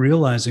 just kind of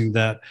realizing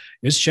that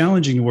it's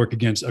challenging to work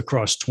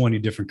across 20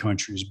 different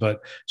countries,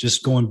 but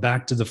just going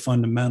back to the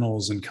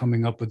fundamentals and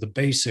coming up with the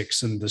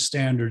basics and the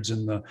standards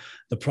and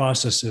the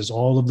processes,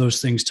 all of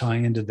those things tie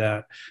into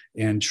that,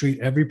 and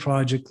treat every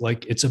project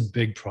like it's a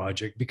big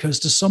project, because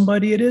to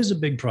somebody it is a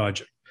big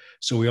project.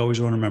 So we always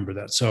want to remember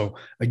that. So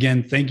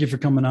again, thank you for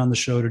coming on the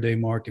show today,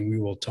 Mark, and we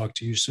will talk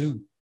to you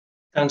soon.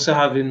 Thanks for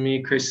having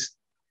me, Chris.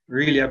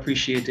 Really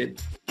appreciate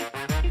it.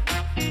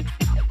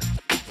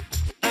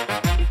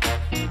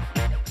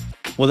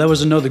 Well, that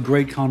was another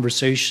great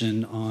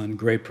conversation on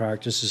great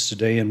practices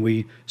today, and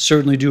we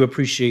certainly do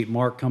appreciate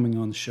Mark coming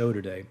on the show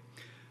today.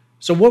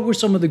 So what were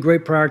some of the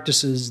great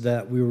practices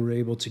that we were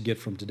able to get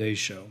from today's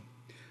show?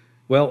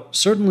 Well,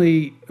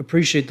 certainly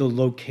appreciate the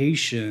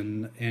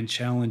location and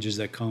challenges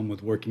that come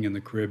with working in the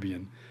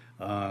Caribbean.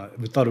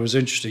 We thought it was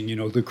interesting,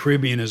 the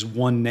Caribbean is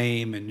one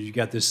name, and you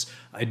got this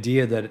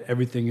idea that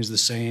everything is the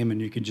same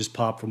and you can just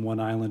pop from one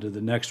island to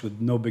the next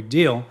with no big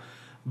deal.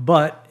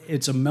 But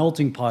it's a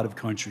melting pot of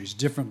countries,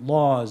 different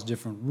laws,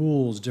 different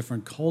rules,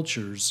 different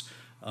cultures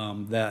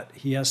that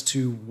he has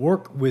to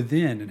work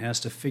within and has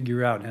to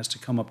figure out and has to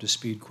come up to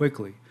speed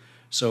quickly.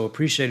 So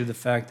appreciated the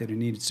fact that he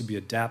needs to be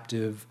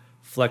adaptive,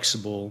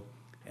 flexible,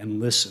 and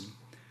listen.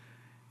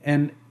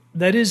 And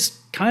that is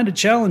kind of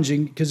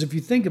challenging, because if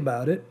you think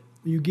about it,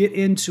 you get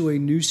into a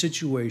new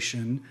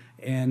situation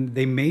and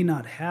they may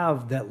not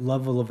have that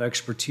level of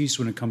expertise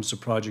when it comes to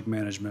project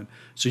management.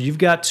 So you've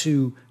got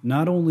to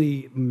not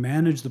only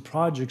manage the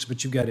projects,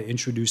 but you've got to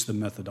introduce the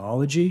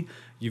methodology.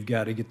 You've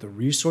got to get the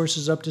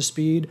resources up to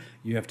speed.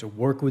 You have to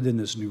work within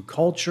this new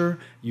culture.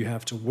 You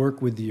have to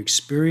work with the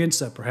experience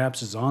that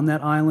perhaps is on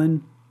that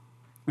island.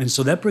 And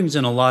so that brings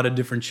in a lot of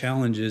different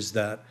challenges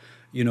that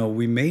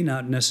we may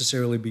not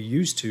necessarily be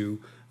used to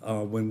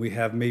when we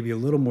have maybe a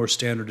little more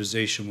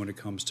standardization when it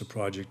comes to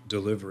project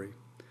delivery.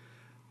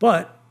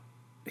 But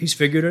he's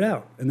figured it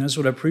out. And that's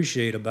what I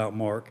appreciate about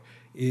Mark,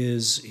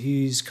 is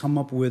he's come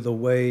up with a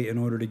way in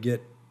order to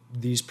get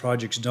these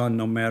projects done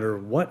no matter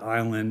what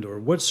island or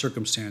what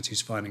circumstance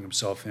he's finding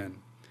himself in.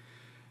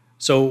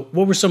 So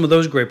what were some of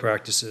those great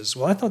practices?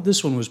 Well, I thought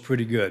this one was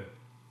pretty good.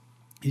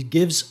 He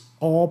gives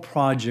all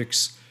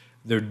projects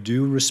their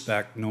due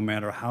respect, no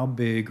matter how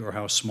big or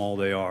how small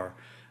they are.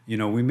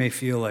 We may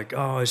feel like,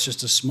 it's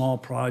just a small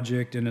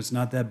project and it's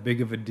not that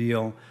big of a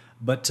deal.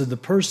 But to the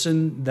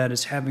person that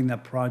is having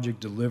that project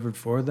delivered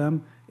for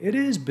them, it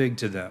is big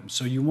to them.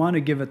 So you want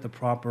to give it the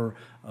proper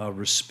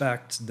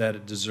respect that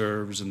it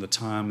deserves, and the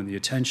time and the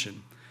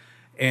attention.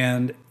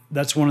 And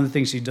that's one of the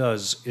things he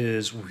does,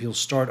 is he'll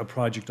start a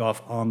project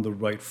off on the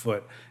right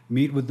foot,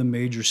 meet with the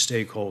major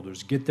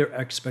stakeholders, get their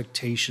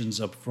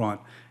expectations up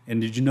front. And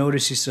did you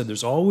notice he said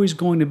there's always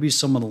going to be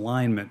some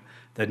alignment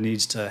that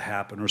needs to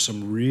happen, or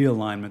some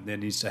realignment that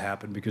needs to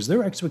happen, because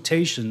their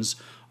expectations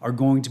are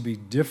going to be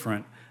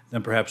different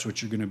than perhaps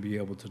what you're going to be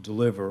able to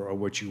deliver or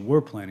what you were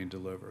planning to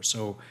deliver.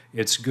 So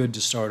it's good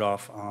to start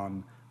off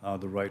on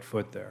the right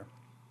foot there.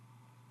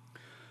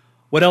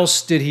 What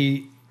else did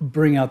he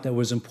bring out that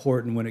was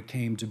important when it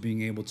came to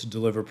being able to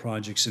deliver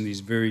projects in these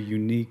very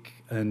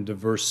unique and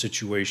diverse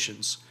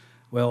situations?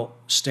 Well,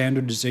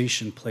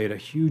 standardization played a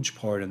huge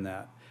part in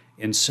that,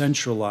 in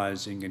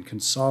centralizing and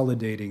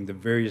consolidating the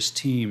various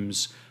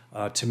teams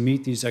to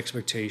meet these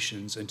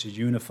expectations and to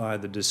unify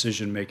the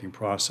decision-making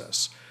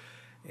process.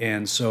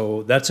 And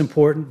so that's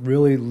important,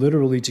 really,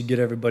 literally, to get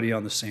everybody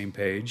on the same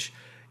page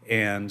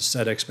and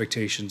set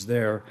expectations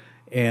there.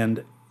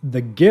 And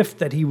the gift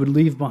that he would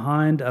leave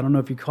behind, I don't know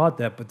if you caught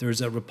that, but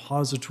there's a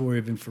repository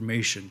of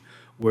information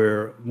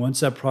where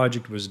once that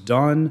project was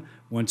done,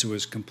 once it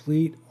was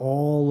complete,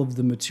 all of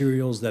the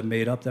materials that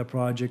made up that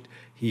project,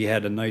 he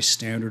had a nice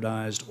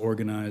standardized,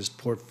 organized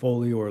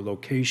portfolio or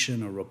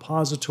location or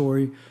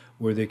repository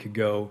where they could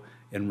go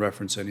and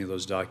reference any of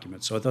those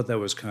documents. So I thought that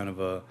was kind of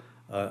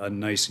a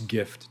nice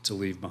gift to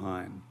leave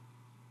behind.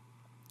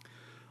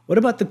 What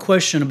about the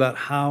question about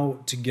how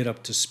to get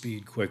up to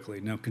speed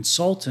quickly? Now,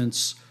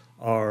 consultants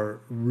are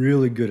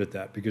really good at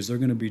that because they're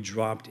going to be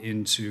dropped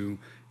into,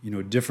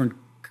 different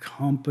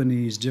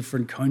companies,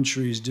 different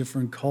countries,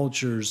 different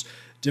cultures,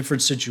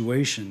 different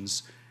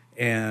situations,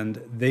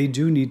 and they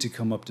do need to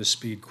come up to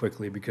speed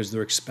quickly because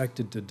they're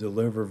expected to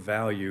deliver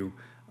value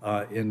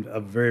in a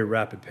very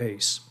rapid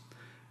pace.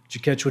 Did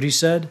you catch what he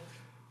said?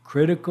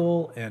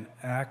 Critical and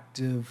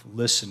active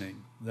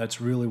listening. That's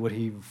really what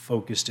he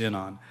focused in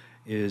on,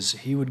 is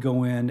he would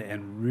go in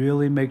and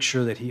really make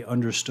sure that he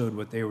understood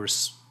what they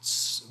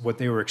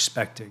were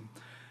expecting.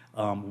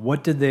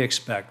 What did they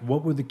expect?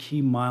 What were the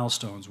key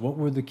milestones? What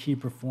were the key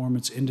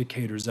performance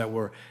indicators that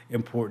were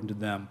important to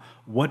them?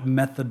 What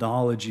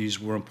methodologies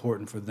were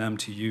important for them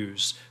to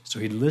use? So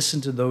he'd listen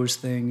to those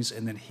things,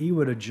 and then he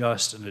would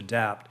adjust and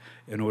adapt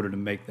in order to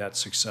make that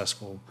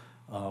successful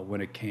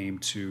when it came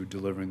to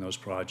delivering those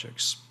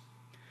projects.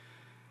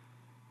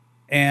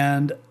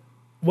 And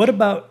what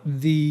about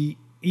the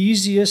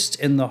easiest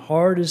and the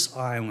hardest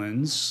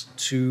islands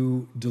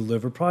to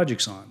deliver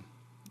projects on?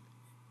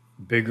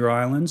 Bigger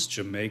islands,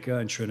 Jamaica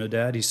and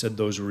Trinidad, he said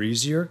those were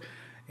easier,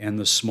 and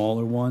the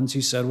smaller ones,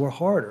 he said, were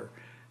harder.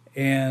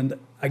 And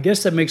I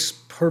guess that makes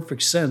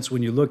perfect sense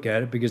when you look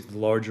at it, because the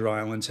larger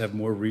islands have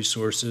more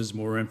resources,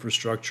 more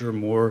infrastructure,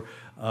 more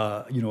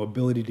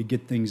ability to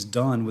get things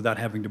done without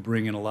having to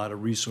bring in a lot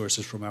of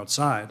resources from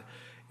outside.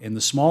 In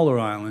the smaller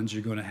islands,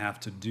 you're going to have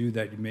to do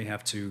that. You may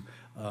have to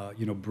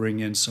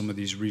bring in some of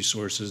these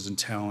resources and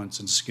talents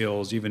and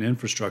skills, even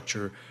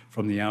infrastructure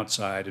from the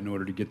outside in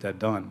order to get that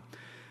done.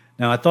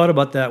 Now, I thought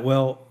about that.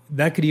 Well,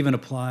 that could even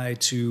apply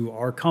to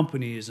our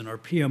companies and our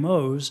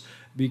PMOs,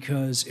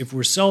 because if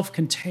we're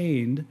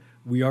self-contained,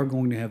 we are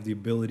going to have the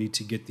ability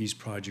to get these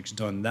projects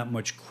done that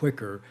much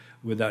quicker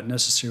without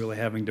necessarily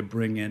having to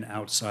bring in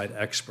outside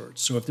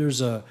experts. So if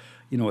there's a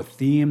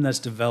theme that's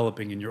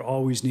developing and you're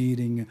always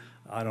needing,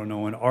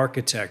 an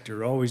architect,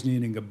 you're always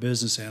needing a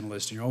business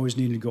analyst, and you're always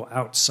needing to go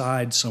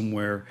outside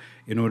somewhere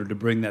in order to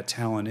bring that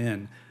talent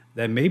in,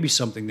 that may be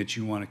something that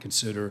you want to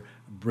consider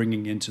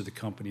bringing into the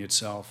company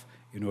itself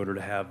in order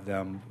to have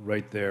them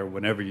right there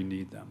whenever you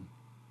need them.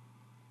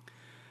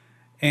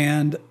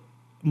 And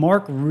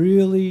Mark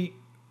really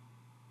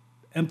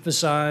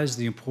emphasized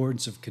the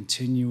importance of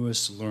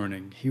continuous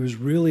learning. He was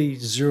really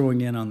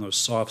zeroing in on those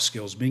soft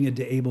skills, being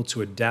able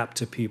to adapt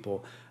to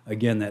people.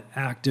 Again, that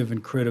active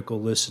and critical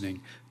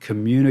listening,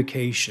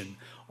 communication,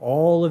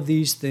 all of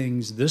these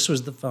things. This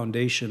was the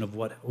foundation of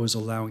what was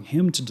allowing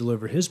him to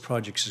deliver his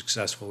project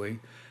successfully.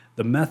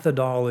 The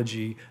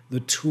methodology, the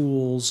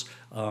tools,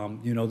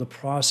 the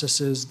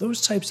processes,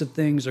 those types of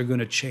things are going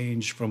to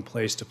change from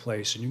place to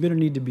place, and you're going to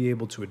need to be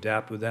able to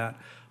adapt with that.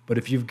 But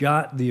if you've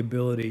got the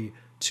ability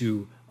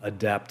to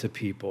adapt to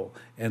people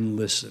and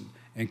listen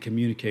and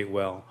communicate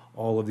well,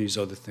 all of these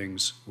other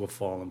things will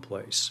fall in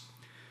place.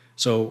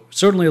 So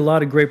certainly a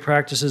lot of great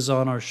practices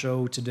on our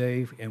show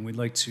today, and we'd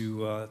like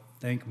to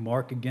thank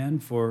Mark again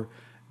for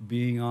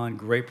being on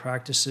Great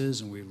Practices,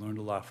 and we learned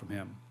a lot from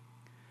him.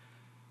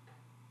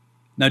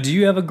 Now, do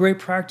you have a great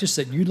practice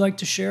that you'd like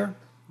to share?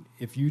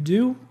 If you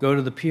do, go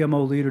to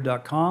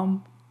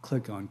thepmoleader.com,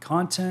 click on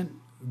Content,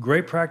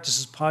 Great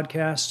Practices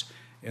Podcast,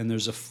 and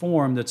there's a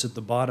form that's at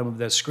the bottom of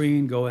that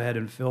screen. Go ahead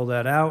and fill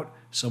that out.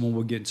 Someone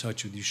will get in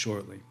touch with you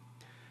shortly.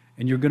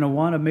 And you're going to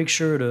want to make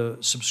sure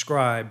to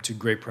subscribe to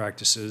Great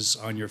Practices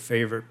on your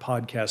favorite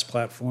podcast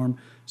platform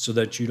so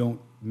that you don't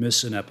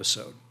miss an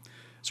episode.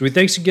 So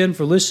thanks again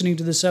for listening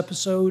to this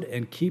episode,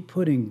 and keep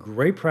putting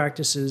great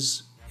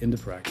practices into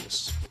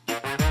practice.